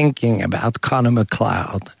was thinking about Conor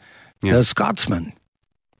McLeod, the Scotsman.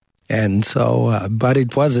 And so, but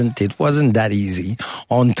it wasn't that easy.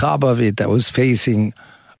 On top of it, I was facing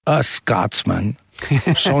a Scotsman,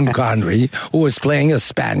 Sean Connery, who was playing a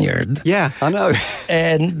Spaniard. Yeah, I know.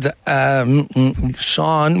 And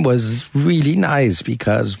Sean was really nice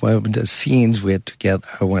because the scenes we had together,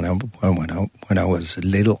 when I was a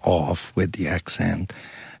little off with the accent,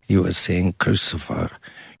 he was saying, "Christopher,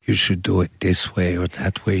 you should do it this way or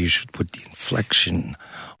that way. You should put the inflection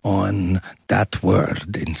on that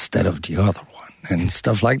word instead of the other one," and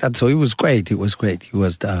stuff like that. So it was great. He was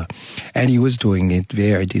doing it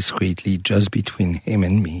very discreetly, just between him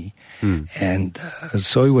and me, and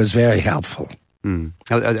so it was very helpful. I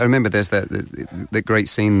remember there's that great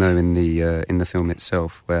scene though in the film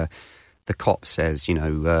itself where the cop says,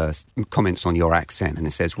 comments on your accent, and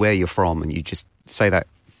it says where you're from, and you just say that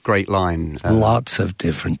great line. Lots of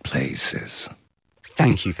different places.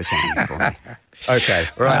 Thank you for saying that for me. Okay,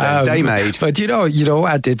 right, day made. But you know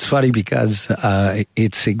what? It's funny because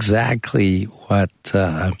it's exactly what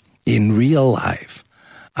in real life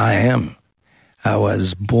I am. I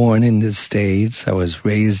was born in the States. I was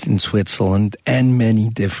raised in Switzerland and many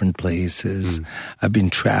different places. I've been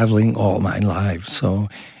traveling all my life. So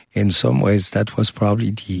in some ways, that was probably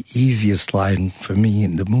the easiest line for me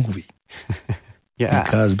in the movie.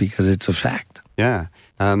 Because it's a fact. Yeah.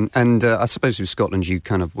 And I suppose with Scotland, you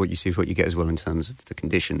kind of, what you see is what you get as well in terms of the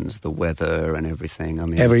conditions, the weather and everything. I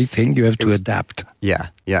mean, everything, you have to adapt. Yeah,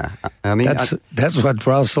 yeah. I mean, that's what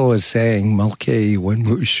Russell was saying, Mulcahy, when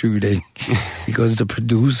we were shooting, because the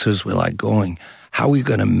producers were like going, how are we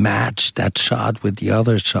going to match that shot with the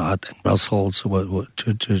other shot? And Russell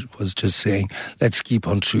was just saying, let's keep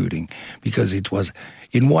on shooting, because it was...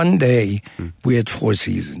 In one day, we had 4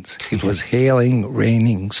 seasons. It was hailing,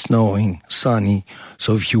 raining, snowing, sunny.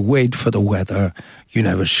 So if you wait for the weather, you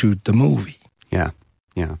never shoot the movie. Yeah,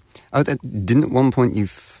 yeah. Oh, didn't at one point you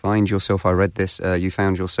find yourself, I read this, you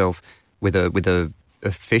found yourself with a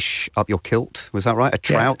fish up your kilt? Was that right? A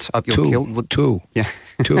trout up your kilt? Two. Yeah.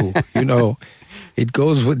 2. It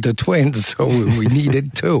goes with the twins, so we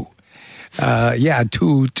needed 2.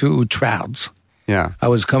 Two trouts. Yeah. I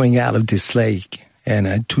was coming out of this lake, and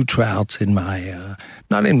I had 2 trouts in my,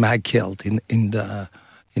 not in my kilt, in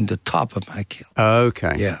in the top of my kill.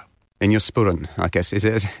 Okay. Yeah. In your spurren, I guess, is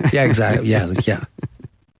it? Yeah, exactly. Yeah.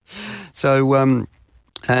 So,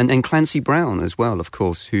 and Clancy Brown as well, of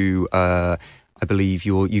course, who I believe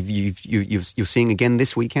you're seeing again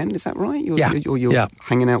this weekend. Is that right? You're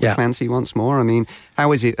hanging out with Clancy once more. I mean,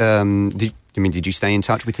 how is it? Did you stay in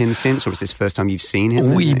touch with him since, or is this the first time you've seen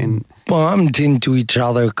him? We bumped into each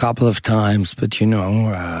other a couple of times, but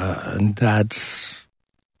that's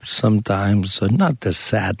sometimes not the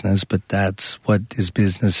sadness, but that's what this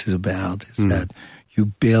business is about, is that you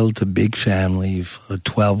build a big family for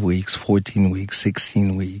 12 weeks, 14 weeks,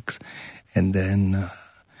 16 weeks, and then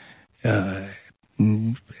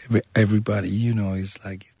everybody, is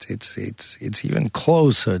like, it's even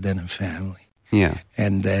closer than a family. Yeah.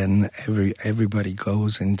 And then everybody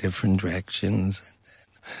goes in different directions, and then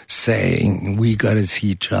saying, we got to see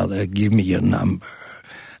each other, give me your number.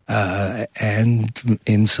 And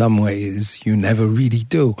in some ways, you never really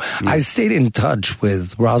do. I stayed in touch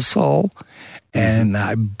with Russell, and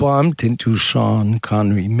I bumped into Sean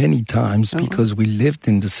Connery many times because we lived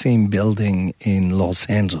in the same building in Los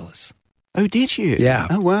Angeles. Oh, did you? Yeah.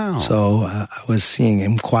 Oh, wow. So I was seeing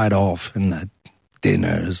him quite often at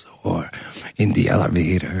dinners or in the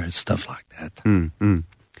elevator, stuff like that.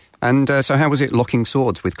 And so how was it locking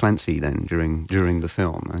swords with Clancy then during the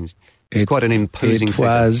film? It's quite an imposing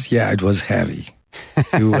figure. It was heavy.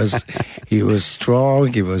 He was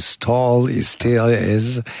strong, he was tall, he still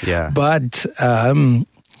is. Yeah. But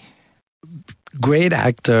great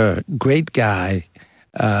actor, great guy,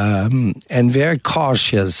 and very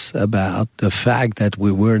cautious about the fact that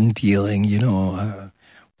we weren't dealing,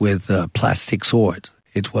 with plastic sword.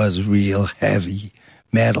 It was real heavy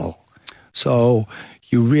metal. So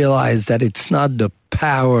you realize that it's not the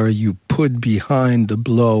power you put behind the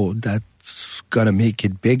blow that's going to make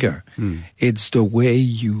it bigger. It's the way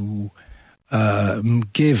you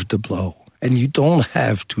give the blow. And you don't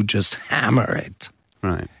have to just hammer it.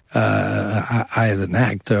 Right. I had an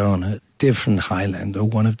actor on a different Highlander,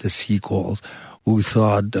 one of the sequels, who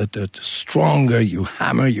thought that the stronger you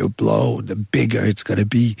hammer your blow, the bigger it's going to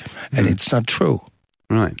be. And it's not true.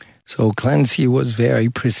 Right. So Clancy was very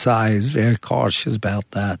precise, very cautious about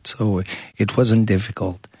that. So it wasn't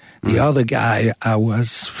difficult. The other guy, I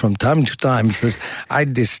was from time to time, because I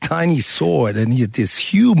had this tiny sword and he had this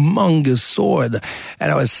humongous sword.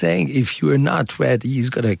 And I was saying, if you're not ready,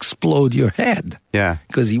 he's going to explode your head. Yeah.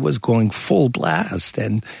 Because he was going full blast.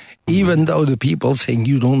 And even though the people saying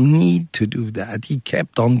you don't need to do that, he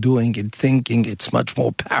kept on doing it, thinking it's much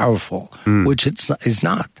more powerful, which it's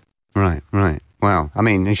not. Right. Wow. I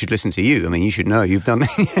mean, he should listen to you. I mean, you should know you've done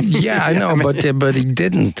that. Yeah, I know, but he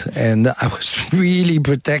didn't. And I was really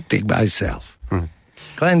protecting myself.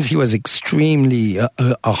 Clancy was extremely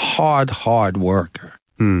a hard worker.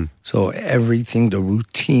 So everything, the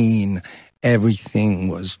routine, everything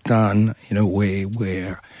was done in a way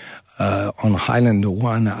where on Highlander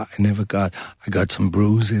 1, I got some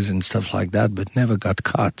bruises and stuff like that, but never got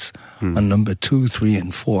cuts. On number 2, 3,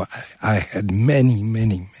 and 4, I had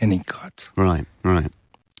many cuts. Right.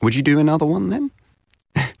 Would you do another one then?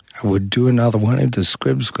 I would do another one if the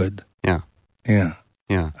script's good. Yeah. I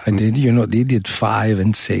did, they did 5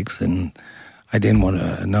 and 6, and I didn't want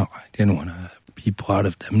to be part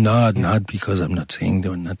of them. Not because I'm not saying they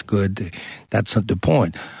were not good. That's not the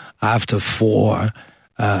point. After 4,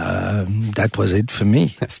 that was it for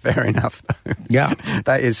me. That's fair enough. Yeah.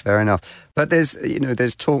 That is fair enough. But there's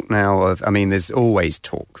talk now of, there's always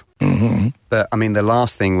talk. But, the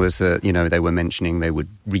last thing was that, they were mentioning they would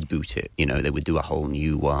reboot it. They would do a whole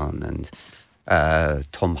new one. And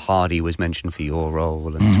Tom Hardy was mentioned for your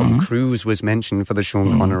role. And Tom Cruise was mentioned for the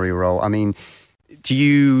Sean Connery role. Do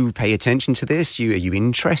you pay attention to this? Are you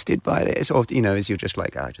interested by this? Or, is you just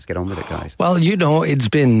like, just get on with it, guys? Well, it's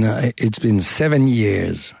been 7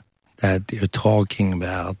 years that they're talking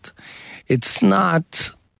about. It's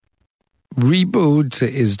not... Reboot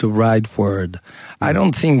is the right word. I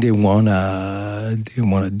don't think they wanna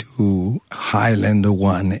do Highlander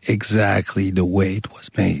 1 exactly the way it was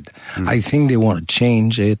made. I think they want to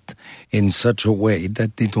change it in such a way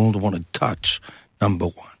that they don't want to touch number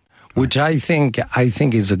 1, which I think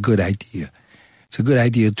is a good idea. It's a good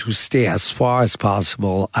idea to stay as far as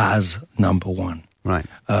possible as number 1. Right.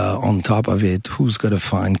 On top of it, who's going to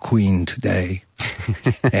find Queen today?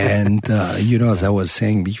 And as I was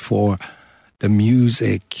saying before, the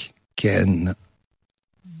music can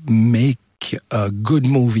make a good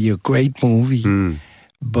movie, a great movie,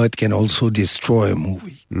 but can also destroy a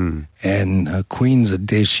movie. And Queen's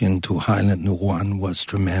addition to Highlander 1 was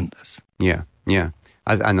tremendous. Yeah.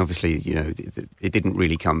 And obviously, it didn't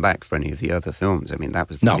really come back for any of the other films. I mean, that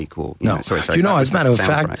was the sequel. Sorry. As a matter of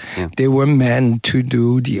fact, they were meant to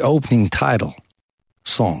do the opening title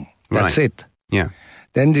song. That's it. Yeah.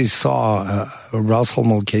 Then they saw Russell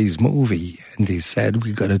Mulcahy's movie, and they said,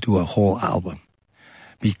 we got to do a whole album.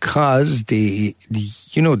 Because they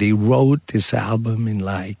wrote this album in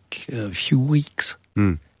like a few weeks.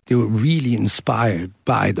 They were really inspired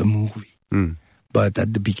by the movie. But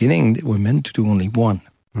at the beginning, they were meant to do only one.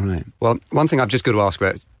 Right. Well, one thing I've just got to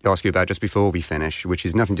ask you about just before we finish, which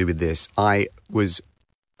is nothing to do with this. I was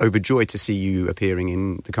overjoyed to see you appearing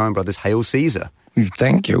in the Coen Brothers' Hail Caesar.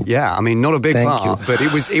 Thank you. Yeah, I mean, not a big part, but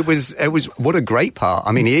it was what a great part.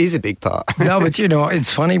 I mean, it is a big part. No, but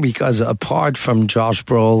it's funny because apart from Josh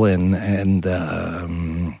Brolin and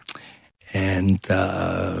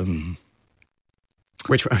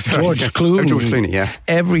George Clooney. George Clooney, yeah.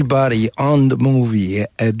 Everybody on the movie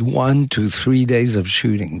had 1 to 3 days of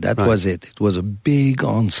shooting. That was it. It was a big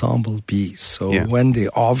ensemble piece. So when they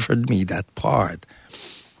offered me that part,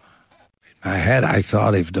 in my head, I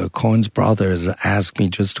thought if the Coen brothers asked me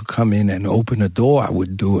just to come in and open a door, I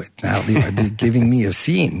would do it. Now they're giving me a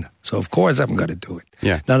scene. So of course I'm going to do it.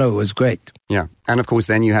 Yeah. No, it was great. Yeah. And of course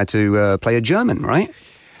then you had to play a German, right?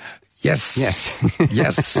 Yes. Yes.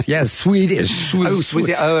 Swedish. Swedish.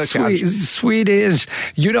 Swedish.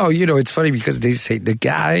 It's funny because they say the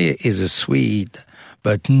guy is a Swede,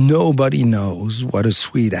 but nobody knows what a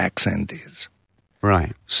Swede accent is.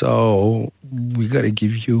 Right. So we got to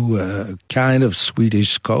give you a kind of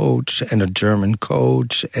Swedish coach and a German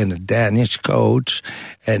coach and a Danish coach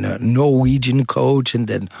and a Norwegian coach, and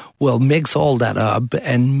then we'll mix all that up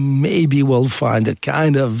and maybe we'll find a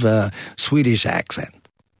kind of Swedish accent.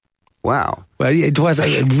 Wow. Well, it was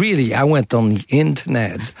really, I went on the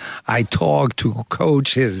internet. I talked to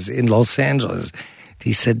coaches in Los Angeles.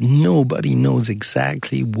 They said nobody knows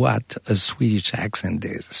exactly what a Swedish accent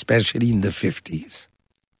is, especially in the 50s.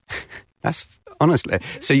 That's honestly.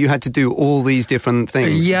 So you had to do all these different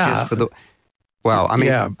things. Just for the. Wow. I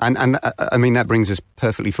mean, and I mean that brings us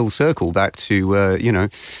perfectly full circle back to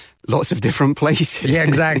lots of different places. Yeah,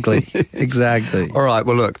 exactly. All right.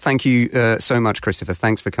 Well, look, thank you so much, Christopher.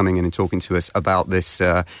 Thanks for coming in and talking to us about this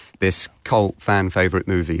this cult fan favorite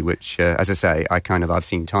movie, which, as I say, I've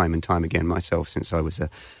seen time and time again myself since I was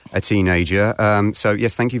a teenager. So,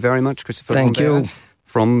 yes, thank you very much, Christopher. Thank you.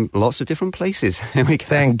 From lots of different places. There we go.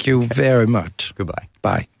 Thank you very much. Goodbye.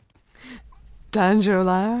 Bye. Dan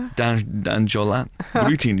Jolin. Dan Jolin.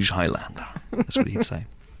 Greetings, Highlander. That's what he'd say.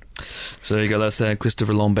 So there you go. That's Christophe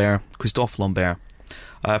Lambert.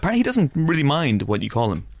 Apparently he doesn't really mind what you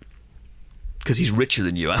call him because he's richer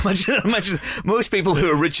than you. I imagine most people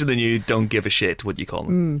who are richer than you don't give a shit what you call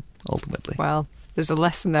them, ultimately. Well, there's a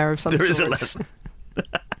lesson there of some sort. There is a lesson.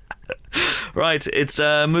 Right, it's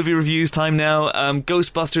movie reviews time now.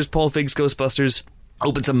 Ghostbusters, Paul Feig's Ghostbusters,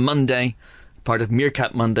 opens on Monday, part of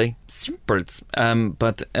Meerkat Monday. Birds.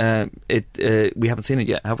 But we haven't seen it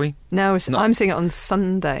yet, have we? No, I'm seeing it on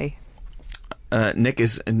Sunday. Nick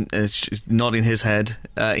is nodding his head.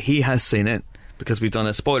 He has seen it because we've done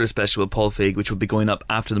a spoiler special with Paul Feig, which will be going up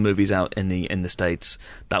after the movie's out in the States.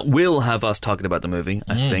 That will have us talking about the movie.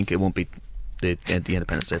 I think it won't be the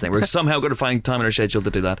Independence Day thing. We're somehow going to find time in our schedule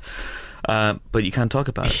to do that. But you can't talk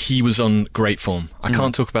about it. He was on great form. I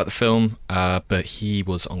can't talk about the film, but he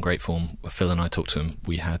was on great form. Phil and I talked to him.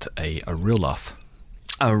 We had a real laugh.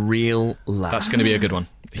 A real laugh. That's going to be a good one.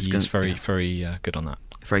 He's very good on that.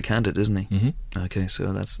 Very candid, isn't he? Mm-hmm. Okay,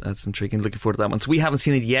 so that's intriguing. Looking forward to that one. So we haven't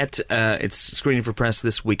seen it yet. It's screening for press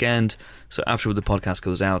this weekend, so after the podcast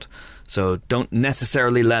goes out. So don't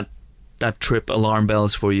necessarily let that trip alarm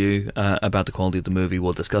bells for you about the quality of the movie.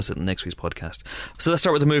 We'll discuss it in next week's podcast. So let's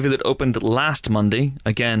start with the movie that opened last Monday,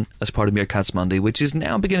 again as part of Meerkats Monday, which is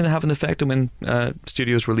now beginning to have an effect on when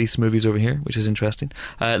studios release movies over here, which is interesting.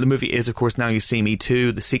 The movie is, of course, Now You See Me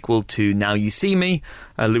 2, the sequel to Now You See Me,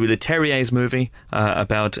 Louis Leterrier's movie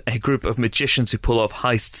about a group of magicians who pull off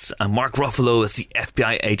heists, and Mark Ruffalo is the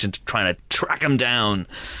FBI agent trying to track him down.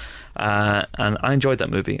 And I enjoyed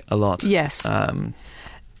that movie a lot. Yes.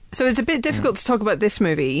 So it's a bit difficult to talk about this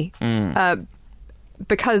movie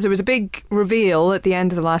because there was a big reveal at the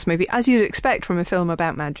end of the last movie, as you'd expect from a film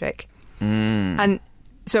about magic. And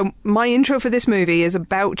so my intro for this movie is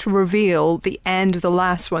about to reveal the end of the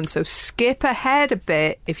last one. So skip ahead a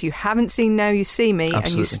bit if you haven't seen Now You See Me. Absolutely.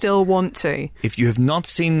 And you still want to. If you have not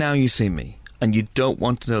seen Now You See Me and you don't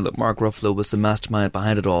want to know that Mark Ruffalo was the mastermind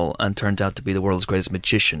behind it all and turned out to be the world's greatest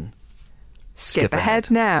magician, skip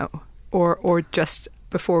ahead now. Or just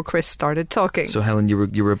before Chris started talking. So, Helen,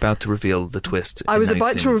 you were about to reveal the twist. I was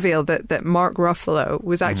about to reveal that Mark Ruffalo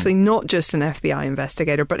was actually not just an FBI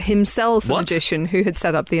investigator, but himself a magician who had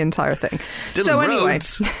set up the entire thing. Dylan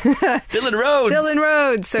Rhodes. Dylan Rhodes. Dylan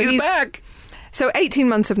Rhodes. So he's back. So 18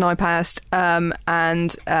 months have now passed,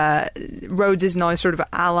 and Rhodes is now sort of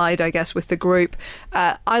allied, I guess, with the group.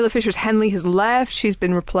 Isla Fisher's Henley has left. She's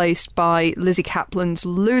been replaced by Lizzie Kaplan's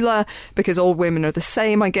Lula, because all women are the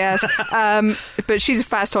same, I guess. But she's a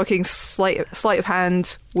fast-talking sleight of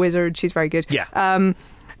hand wizard. She's very good. Yeah.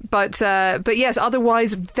 But yes,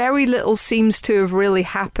 otherwise, very little seems to have really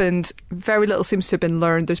happened. Very little seems to have been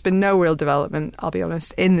learned. There's been no real development, I'll be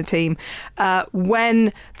honest, in the team.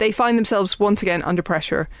 When they find themselves once again under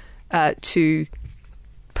pressure to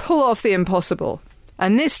pull off the impossible.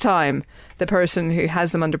 And this time, the person who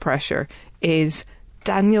has them under pressure is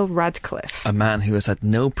Daniel Radcliffe. A man who has had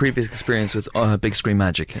no previous experience with big screen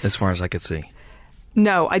magic, as far as I could see.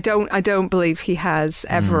 No, I don't believe he has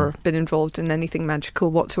ever been involved in anything magical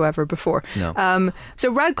whatsoever before. No. So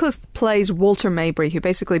Radcliffe plays Walter Mabry, who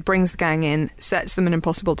basically brings the gang in, sets them an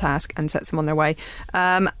impossible task, and sets them on their way.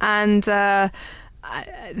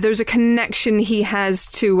 There's a connection he has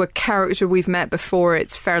to a character we've met before.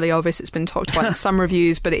 It's fairly obvious. It's been talked about in some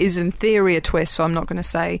reviews, but it is in theory a twist, so I'm not going to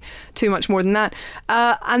say too much more than that.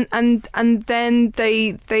 And then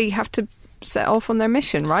they have to set off on their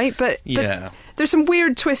mission, right? But there's some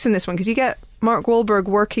weird twists in this one, because you get Mark Wahlberg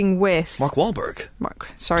working with... Mark Wahlberg?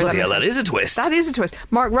 Sorry. Bloody hell, that is a twist. That is a twist.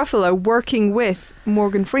 Mark Ruffalo working with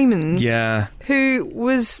Morgan Freeman. Yeah. Who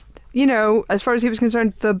was, you know, as far as he was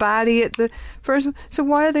concerned, the baddie at the first one. So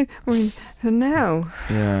why are they... now?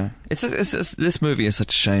 Yeah. It's this movie is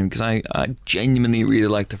such a shame, because I genuinely really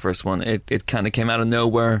liked the first one. It kind of came out of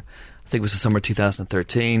nowhere. I think it was the summer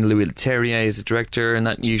 2013. Louis Leterrier is the director, and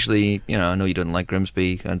that usually, you know, I know you don't like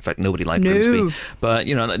Grimsby. In fact, nobody liked Grimsby. But,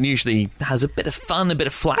 you know, that usually has a bit of fun, a bit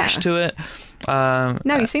of flash to it.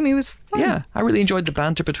 No, You See Me was fun. Yeah, I really enjoyed the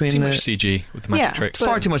banter between too much CG with the magic tricks.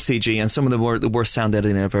 Far too much CG, and some of the worst sound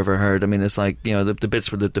editing I've ever heard. I mean, it's like, you know, the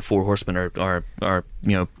bits where the four horsemen are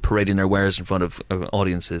you know, parading their wares in front of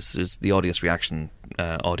audiences. There's the audience reaction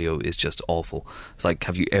audio is just awful. It's like,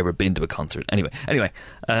 have you ever been to a concert? Anyway,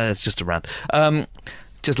 it's just a rant.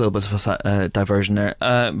 Just a little bit of a diversion there.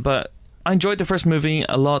 But I enjoyed the first movie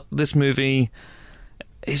a lot. This movie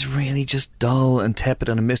is really just dull and tepid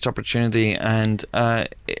and a missed opportunity, and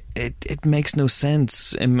it makes no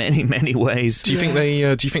sense in many ways. Do you think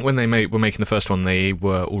when they were making the first one, they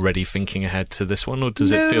were already thinking ahead to this one, or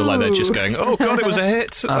does it feel like they're just going, "Oh God, it was a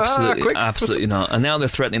hit"? Absolutely not. And now they're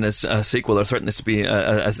threatening a sequel. They're threatening this to be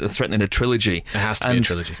threatening a trilogy. It has to be a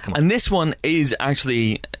trilogy. Come on. And this one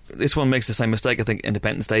makes the same mistake I think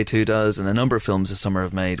Independence Day 2 does, and a number of films this summer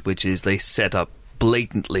have made, which is they set up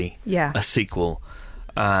blatantly a sequel.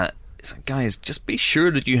 It's like, guys, just be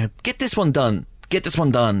sure that you get this one done,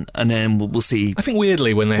 and then we'll see. I think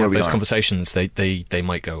weirdly, when they have those conversations, they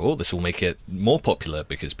might go, "Oh, this will make it more popular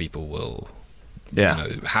because people will, you know,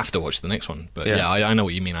 have to watch the next one." But I know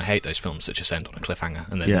what you mean. I hate those films that just end on a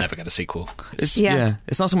cliffhanger and then never get a sequel.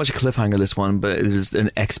 It's not so much a cliffhanger, this one, but it is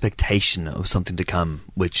an expectation of something to come,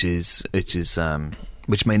 which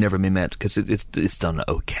may never be met, because it's done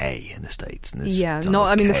okay in the States. And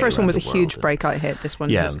the first one was a huge breakout hit. This one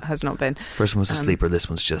has not been. First one was a sleeper. This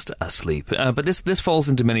one's just a sleep. But this falls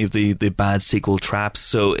into many of the bad sequel traps.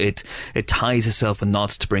 So it ties itself in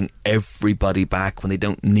knots to bring everybody back when they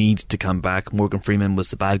don't need to come back. Morgan Freeman was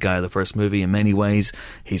the bad guy of the first movie in many ways.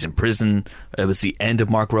 He's in prison. It was the end of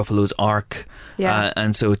Mark Ruffalo's arc.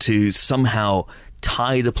 And so to somehow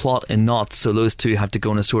tie the plot in knots, so those two have to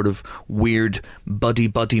go on a sort of weird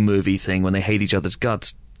buddy movie thing when they hate each other's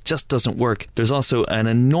guts, just doesn't work. There's also an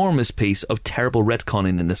enormous piece of terrible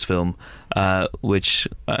retconning in this film, which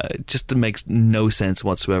just makes no sense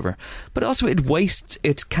whatsoever. But also it wastes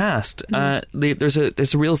its cast. There's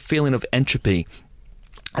a real feeling of entropy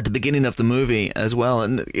at the beginning of the movie as well,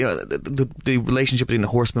 and you know, the relationship between the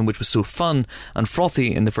horsemen, which was so fun and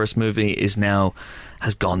frothy in the first movie,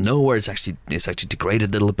 has gone nowhere. It's actually degraded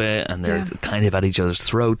a little bit, and they're kind of at each other's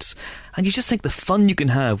throats. And you just think the fun you can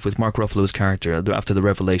have with Mark Ruffalo's character after the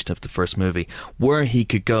revelation of the first movie, where he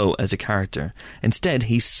could go as a character. Instead,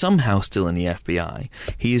 he's somehow still in the FBI.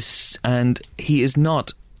 He is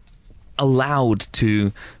not allowed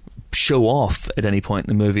to show off at any point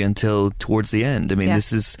in the movie until towards the end. I mean,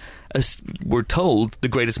 this is, we're told, the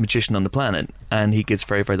greatest magician on the planet, and he gets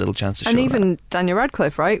very, very little chance to show. And even Daniel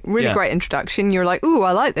Radcliffe, right? Really great introduction. You're like, ooh,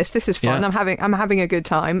 I like this. This is fun. I'm having a good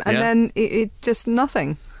time. And then it just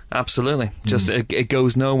nothing. Absolutely. Just it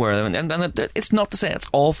goes nowhere, and it's not to say it's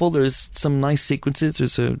awful. There's some nice sequences.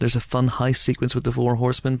 There's a fun heist sequence with the Four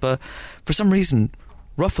Horsemen, but for some reason,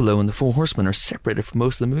 Ruffalo and the Four Horsemen are separated from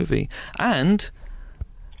most of the movie. And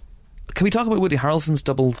can we talk about Woody Harrelson's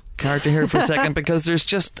double character here for a second? Because there's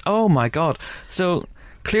just, oh my god. So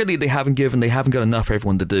clearly they haven't got enough for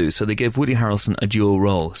everyone to do. So they give Woody Harrelson a dual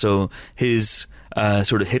role. So his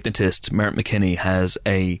sort of hypnotist, Merritt McKinney, has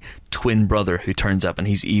a twin brother who turns up and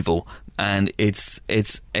he's evil, and it's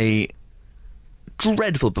a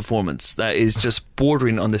dreadful performance that is just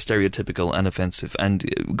bordering on the stereotypical and offensive.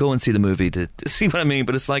 And go and see the movie to see what I mean.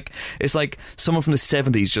 But it's like someone from the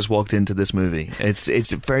 70s just walked into this movie. It's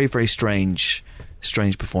a very, very strange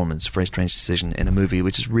performance, very strange decision in a movie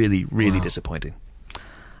which is really, really disappointing.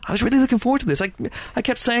 I was really looking forward to this. I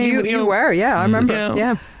kept saying, you were, yeah, I remember,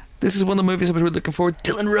 yeah. This is one of the movies I was really looking forward.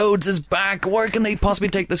 Dylan Rhodes is back. Where can they possibly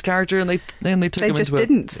take this character? And they took him into it. They just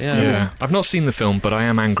didn't. Yeah. I've not seen the film, but I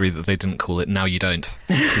am angry that they didn't call it Now You Don't.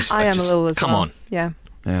 I am a little as well. Come on. Yeah.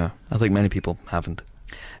 Yeah. I think many people haven't.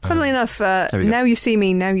 Funnily enough, Now You See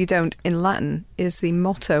Me, Now You Don't in Latin is the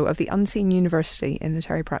motto of the Unseen University in the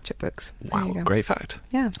Terry Pratchett books. Wow, great fact.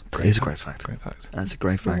 Yeah. It is a great fact. Great fact. That's a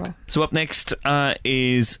great fact. Well. So up next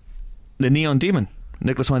is The Neon Demon.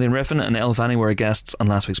 Nicholas Winding Refn and Elle Fanning were guests on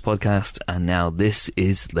last week's podcast, and now this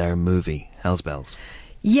is their movie. Hell's Bells.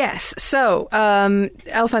 Yes, so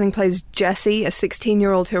Elle Fanning plays Jessie, a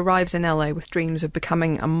 16-year-old who arrives in LA with dreams of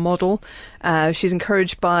becoming a model. She's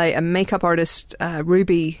encouraged by a makeup artist,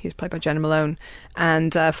 Ruby, who's played by Jenna Malone,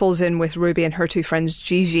 and falls in with Ruby and her two friends,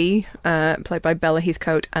 Gigi, played by Bella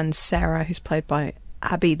Heathcote, and Sarah, who's played by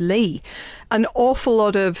Abby Lee. An awful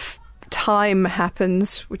lot of time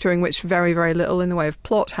happens, during which very, very little in the way of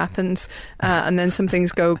plot happens, and then some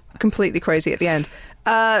things go completely crazy at the end.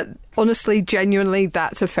 Honestly, genuinely,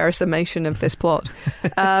 that's a fair summation of this plot.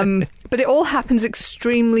 But it all happens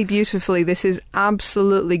extremely beautifully. This is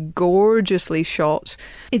absolutely gorgeously shot.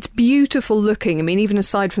 It's beautiful looking. I mean, even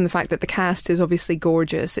aside from the fact that the cast is obviously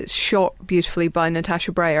gorgeous, it's shot beautifully by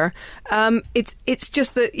Natasha Breyer. It's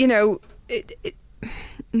just that, you know,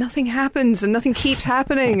 nothing happens and nothing keeps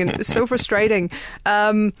happening, and it's so frustrating.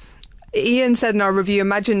 Ian said in our review,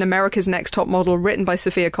 imagine America's Next Top Model, written by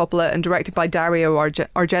Sofia Coppola and directed by Dario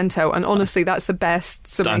Argento, and honestly that's the best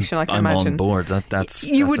summation I can imagine. I'm on board.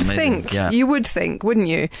 That's would amazing. think, yeah. You would think, wouldn't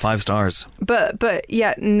you? 5 stars. But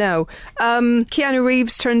yeah, no. Keanu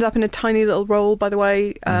Reeves turns up in a tiny little role, by the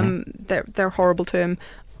way. They're horrible to him,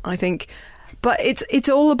 I think. But it's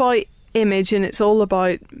all about image, and it's all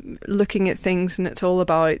about looking at things, and it's all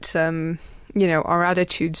about our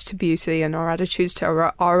attitudes to beauty and our attitudes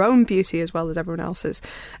to our own beauty as well as everyone else's.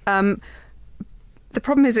 The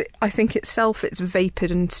problem is, I think itself, it's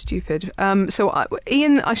vapid and stupid. Ian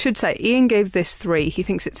gave this 3. He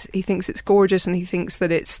thinks it's gorgeous, and he thinks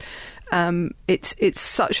that it's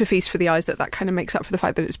such a feast for the eyes that kind of makes up for the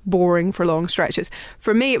fact that it's boring for long stretches.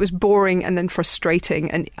 For me, it was boring and then frustrating,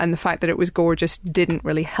 and the fact that it was gorgeous didn't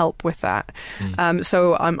really help with that.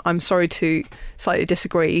 So I'm sorry to slightly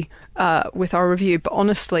disagree with our review, but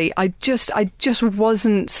honestly, I just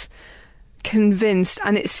wasn't convinced,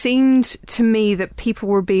 and it seemed to me that people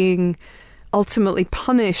were being ultimately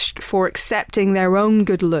punished for accepting their own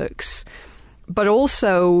good looks, but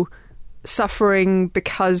also suffering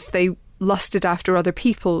because they lusted after other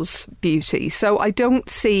people's beauty. So I don't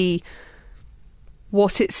see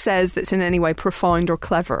what it says that's in any way profound or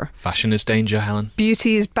clever. Fashion is danger, Helen.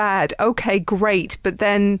 Beauty is bad. Okay, great, but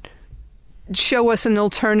then show us an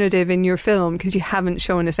alternative in your film, because you haven't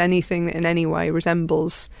shown us anything that in any way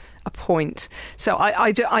resembles a point. So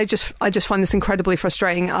I just find this incredibly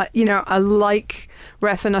frustrating. I like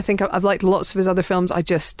Refn. I think I've liked lots of his other films. I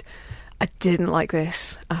didn't like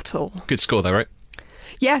this at all. Good score though, right?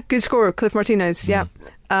 Yeah, good score. Cliff Martinez, yeah.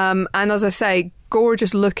 And as I say,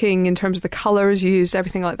 gorgeous looking in terms of the colours used,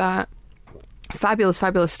 everything like that. Fabulous,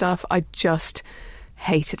 fabulous stuff. I just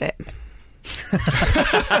hated it.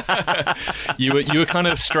 You were kind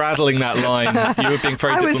of straddling that line. You were being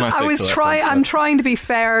very diplomatic. I'm trying to be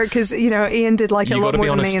fair, because Ian did like it a lot more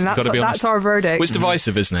than me, and that's our verdict. Well, it's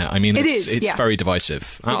divisive, isn't it? I mean, it's yeah. very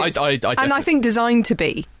divisive. I think designed to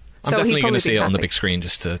be. I'm definitely going to see it on the big screen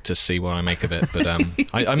just to see what I make of it. But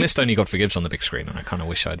I missed Only God Forgives on the big screen, and I kind of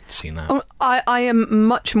wish I'd seen that. I am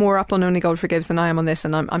much more up on Only God Forgives than I am on this,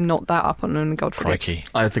 and I'm not that up on Only God Forgives. Crikey.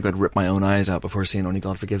 I think I'd rip my own eyes out before seeing Only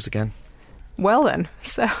God Forgives again. Well then,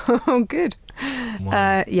 so good.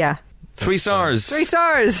 Wow. Yeah. 3 stars. 3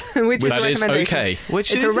 stars, which is a recommendation. Okay.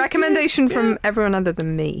 It's a recommendation from everyone other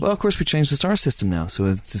than me. Well, of course, we changed the star system now, so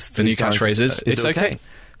it's just 3 the new stars. catchphrase is it's okay.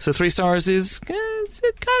 So 3 stars is kind of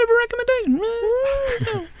a recommendation.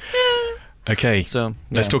 Okay, So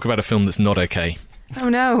let's talk about a film that's not okay. Oh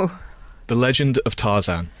no. The Legend of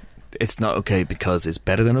Tarzan. It's not okay because it's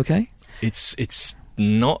better than okay. It's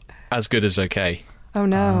not as good as okay. Oh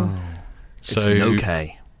no. It's an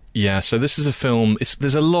okay. Yeah, so this is a film.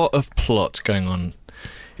 There's a lot of plot going on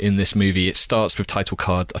in this movie. It starts with title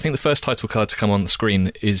card. I think the first title card to come on the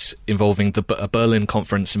screen is involving a Berlin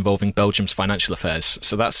conference involving Belgium's financial affairs.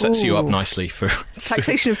 So that sets you up nicely for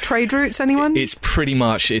Taxation of trade routes, anyone? It's pretty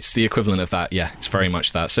much, it's the equivalent of that. Yeah, it's very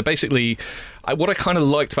much that. So basically, what I kind of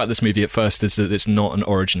liked about this movie at first is that it's not an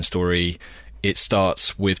origin story. It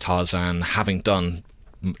starts with Tarzan having done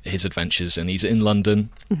his adventures, and he's in London.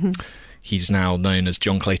 Mm-hmm. He's now known as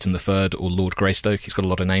John Clayton III or Lord Greystoke. He's got a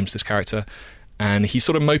lot of names, this character. And he's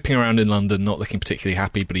sort of moping around in London, not looking particularly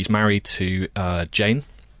happy, but he's married to Jane,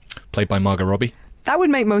 played by Margot Robbie. That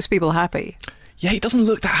would make most people happy. Yeah, he doesn't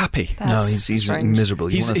look that happy. No, he's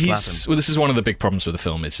miserable. You want to slap him. Well, this is one of the big problems with the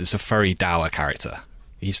film, is it's a very dour character.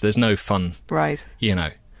 There's no fun. Right. You know,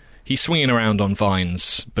 he's swinging around on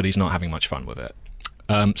vines, but he's not having much fun with it.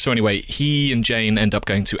 So anyway, he and Jane end up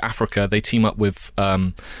going to Africa. They team up with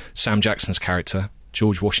Sam Jackson's character,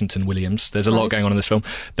 George Washington Williams. There's a lot going on in this film.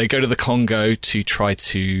 They go to the Congo to try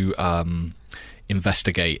to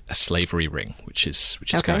investigate a slavery ring, which is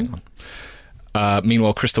going on.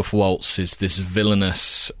 Meanwhile, Christoph Waltz is this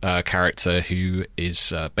villainous character who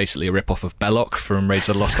is basically a rip-off of Belloc from Raiders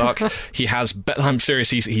of the Lost Ark. He has... I'm serious,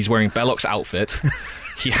 he's wearing Belloc's outfit.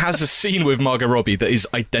 He has a scene with Margot Robbie that is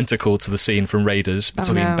identical to the scene from Raiders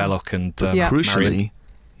between Belloc and crucially, Marion.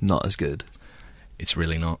 not as good. It's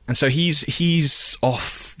really not. And so he's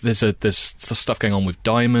off. There's stuff going on with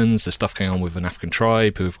diamonds. There's stuff going on with an African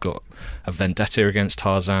tribe who've got a vendetta against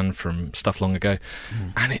Tarzan from stuff long ago.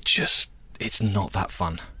 And it's not that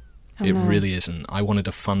fun. Oh, it no. really isn't. I wanted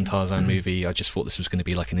a fun Tarzan movie. I just thought this was going to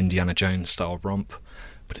be like an Indiana Jones style romp.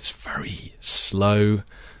 But it's very slow,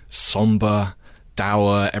 somber,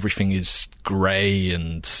 dour. Everything is grey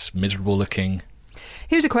and miserable looking.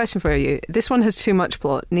 Here's a question for you. This one has too much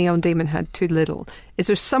plot. Neon Demon had too little. Is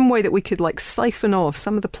there some way that we could siphon off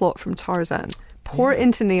some of the plot from Tarzan, pour it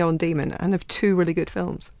into Neon Demon, and have two really good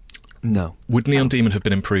films? No. Would Neon Demon have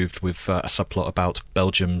been improved with a subplot about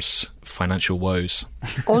Belgium's financial woes?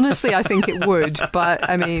 Honestly, I think it would, but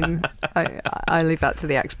I mean, I leave that to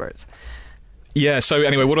the experts. Yeah, so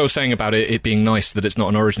anyway, what I was saying about it being nice that it's not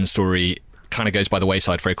an origin story kind of goes by the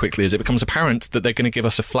wayside very quickly as it becomes apparent that they're going to give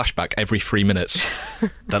us a flashback every 3 minutes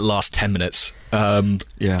that lasts 10 minutes.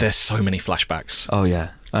 There's so many flashbacks. Oh,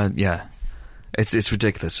 yeah. Yeah. It's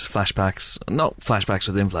ridiculous. Flashbacks, not flashbacks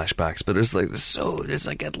within flashbacks, but there's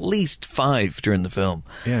like at least 5 during the film.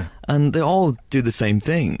 Yeah. And they all do the same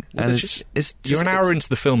thing. Well, and it's just, you're an hour into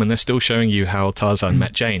the film and they're still showing you how Tarzan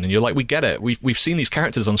met Jane, and you're like, we get it. We've seen these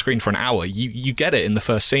characters on screen for an hour. You get it in the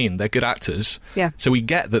first scene. They're good actors. Yeah. So we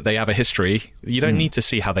get that they have a history. You don't need to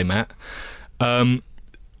see how they met.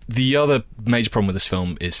 The other major problem with this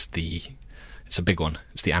film is it's a big one.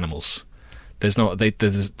 It's the animals. There's not.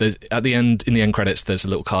 There's at the end, in the end credits, there's a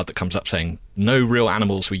little card that comes up saying no real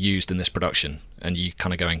animals were used in this production, and you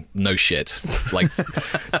kind of going, no shit. Like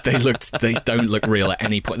they don't look real at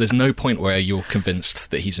any point. There's no point where you're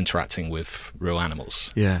convinced that he's interacting with real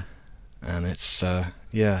animals. Yeah, and it's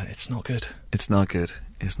not good. It's not good.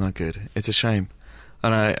 It's not good. It's a shame,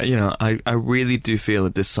 and I really do feel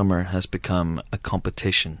that this summer has become a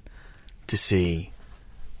competition to see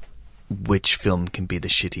which film can be the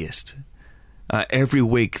shittiest. Every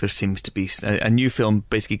week there seems to be a new film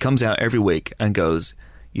basically comes out every week and goes,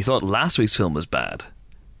 you thought last week's film was bad?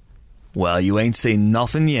 Well, you ain't seen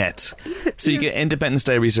nothing yet. So you get Independence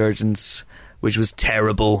Day Resurgence, which was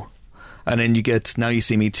terrible. And then you get Now You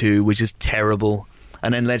See Me Too, which is terrible.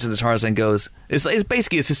 And then Legend of Tarzan goes, it's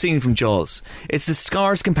basically a scene from Jaws. It's the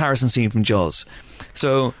Scars comparison scene from Jaws.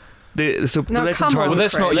 So... the Legend of Tarzan. Well,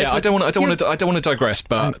 that's not. Yeah, I don't want to digress.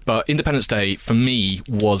 But Independence Day for me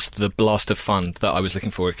was the blast of fun that I was looking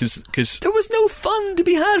for because there was no fun to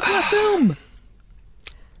be had from that film.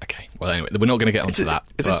 Okay, well anyway, we're not going to get onto that.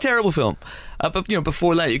 It's a terrible film. But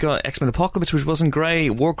before that, you got X-Men Apocalypse, which wasn't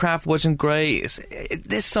great. Warcraft wasn't great.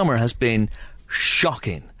 This summer has been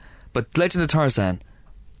shocking. But Legend of Tarzan,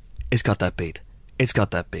 it's got that beat. It's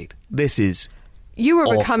got that beat. This is. You are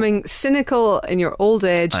awful. becoming cynical in your old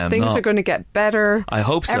age. Things are going to get better. I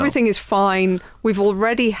hope so. Everything is fine. We've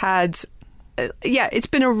already had it's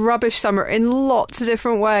been a rubbish summer in lots of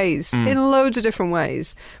different ways, in loads of different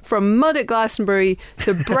ways. From mud at Glastonbury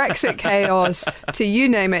to Brexit chaos to you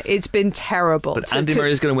name it, it's been terrible. But Andy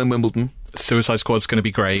Murray's going to win Wimbledon. Suicide Squad's going to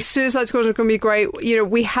be great. Suicide Squad are going to be great. You know,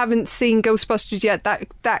 we haven't seen Ghostbusters yet.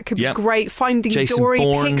 That could be great. Finding Jason Dory,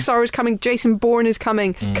 Bourne. Pixar is coming. Jason Bourne is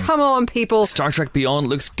coming. Come on, people. Star Trek Beyond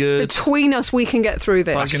looks good. Between us, we can get through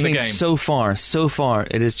this. Back in the game. So far,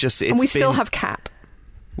 it is just. And we still have Cap.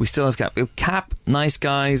 We still have Cap. Cap, nice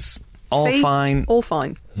guys, all fine. All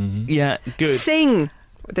fine. Yeah, good. Sing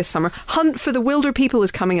this summer. Hunt for the Wilder People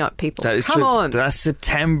is coming up, people. That is Come true. on. That's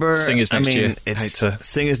September. Sing is next year.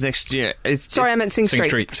 Sing is next year. Sorry, I meant Sing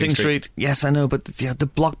Street. Sing Street. Yes, I know, but the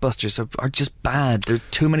blockbusters are just bad. There are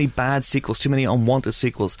too many bad sequels, too many unwanted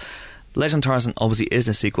sequels. Legend of Tarzan obviously is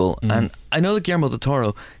a sequel, and I know that Guillermo del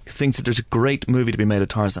Toro thinks that there's a great movie to be made of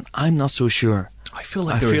Tarzan. I'm not so sure. I feel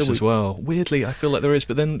like there is as well. Weirdly, I feel like there is,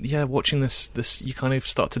 but then, watching this, you kind of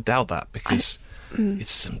start to doubt that because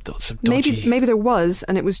it's some dodgy. Maybe there was,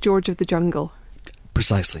 and it was George of the Jungle.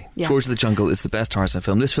 Precisely. Yeah. George of the Jungle is the best Tarzan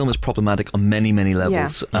film. This film is problematic on many, many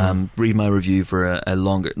levels. Yeah. Read my review for a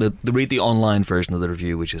longer... read the online version of the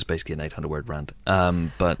review, which is basically an 800-word rant.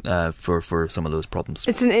 But for some of those problems.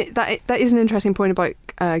 That is an interesting point about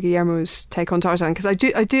Guillermo's take on Tarzan, because I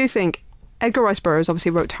do think Edgar Rice Burroughs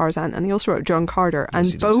obviously wrote Tarzan, and he also wrote John Carter,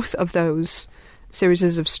 and both of those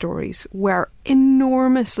series of stories were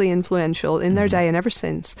enormously influential in their day and ever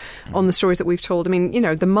since on the stories that we've told. I mean, you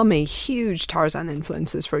know, The Mummy, huge Tarzan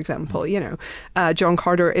influences, for example. You know, John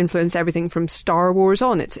Carter influenced everything from Star Wars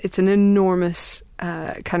on. It's an enormous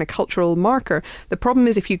kind of cultural marker. The problem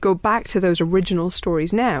is, if you go back to those original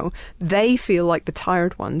stories now, they feel like the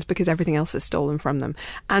tired ones because everything else is stolen from them.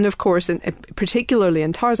 And of course, particularly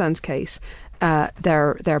in Tarzan's case,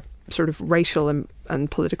 their sort of racial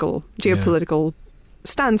and political, geopolitical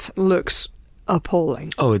stance looks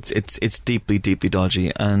appalling. Oh, it's deeply, deeply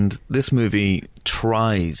dodgy, and this movie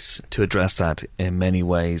tries to address that in many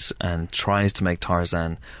ways and tries to make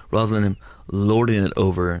Tarzan, rather than him lording it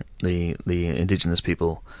over the indigenous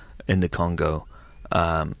people in the Congo,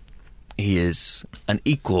 he is an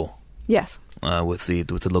equal. Yes. With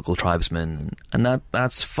the local tribesmen, and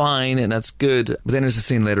that's fine and that's good. But then there's a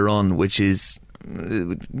scene later on which is.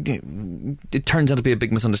 It turns out to be a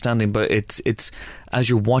big misunderstanding, but it's as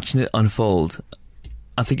you're watching it unfold,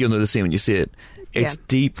 I think you'll know the scene when you see it. It's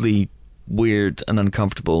deeply weird and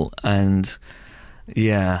uncomfortable, and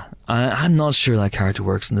I'm not sure that character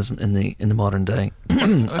works in the modern day.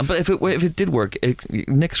 But if it did work,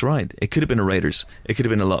 Nick's right. It could have been a Raiders. It could have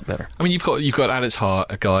been a lot better. I mean, you've got at its heart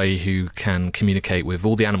a guy who can communicate with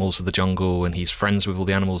all the animals of the jungle, and he's friends with all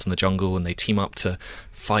the animals in the jungle, and they team up to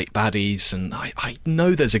fight baddies. And I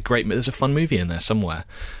know there's a fun movie in there somewhere,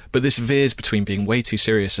 but this veers between being way too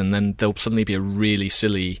serious, and then there'll suddenly be a really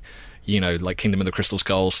silly, like Kingdom of the Crystal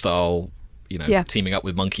Skull style, teaming up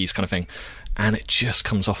with monkeys kind of thing. And it just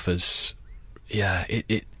comes off as,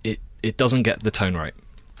 it doesn't get the tone right,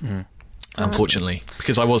 unfortunately,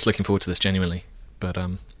 because I was looking forward to this genuinely, but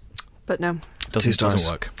no,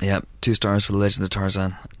 doesn't work. Yeah, 2 stars for The Legend of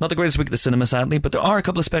Tarzan. Not the greatest week at the cinema, sadly, but there are a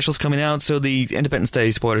couple of specials coming out. So the Independence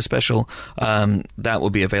Day spoiler special, that will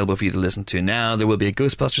be available for you to listen to now. There will be a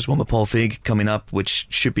Ghostbusters one with Paul Feig coming up, which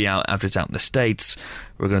should be out after it's out in the States.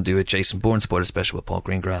 We're going to do a Jason Bourne spoiler special with Paul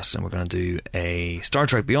Greengrass, and we're going to do a Star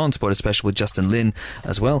Trek Beyond spoiler special with Justin Lin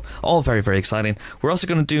as well. All very, very exciting. We're also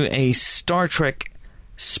going to do a Star Trek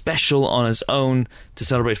special on its own to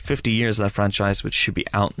celebrate 50 years of that franchise, which should be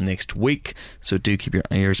out next week, so do keep your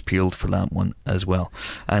ears peeled for that one as well.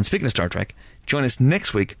 And speaking of Star Trek, join us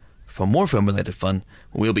next week for more film related fun.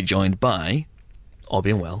 We'll be joined by, all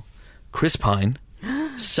being well, Chris Pine,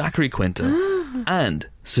 Zachary Quinto and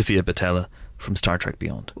Sophia Boutella from Star Trek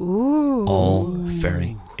Beyond. Ooh. All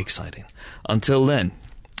very exciting. Until then,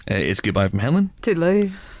 it's goodbye from Helen.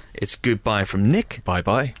 Toodaloo. It's goodbye from Nick. Bye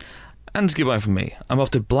bye. And it's goodbye from me. I'm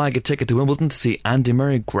off to blag a ticket to Wimbledon to see Andy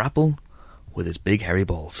Murray grapple with his big hairy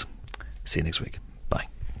balls. See you next week. Bye.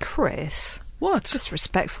 Chris. What?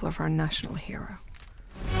 Disrespectful of our national hero.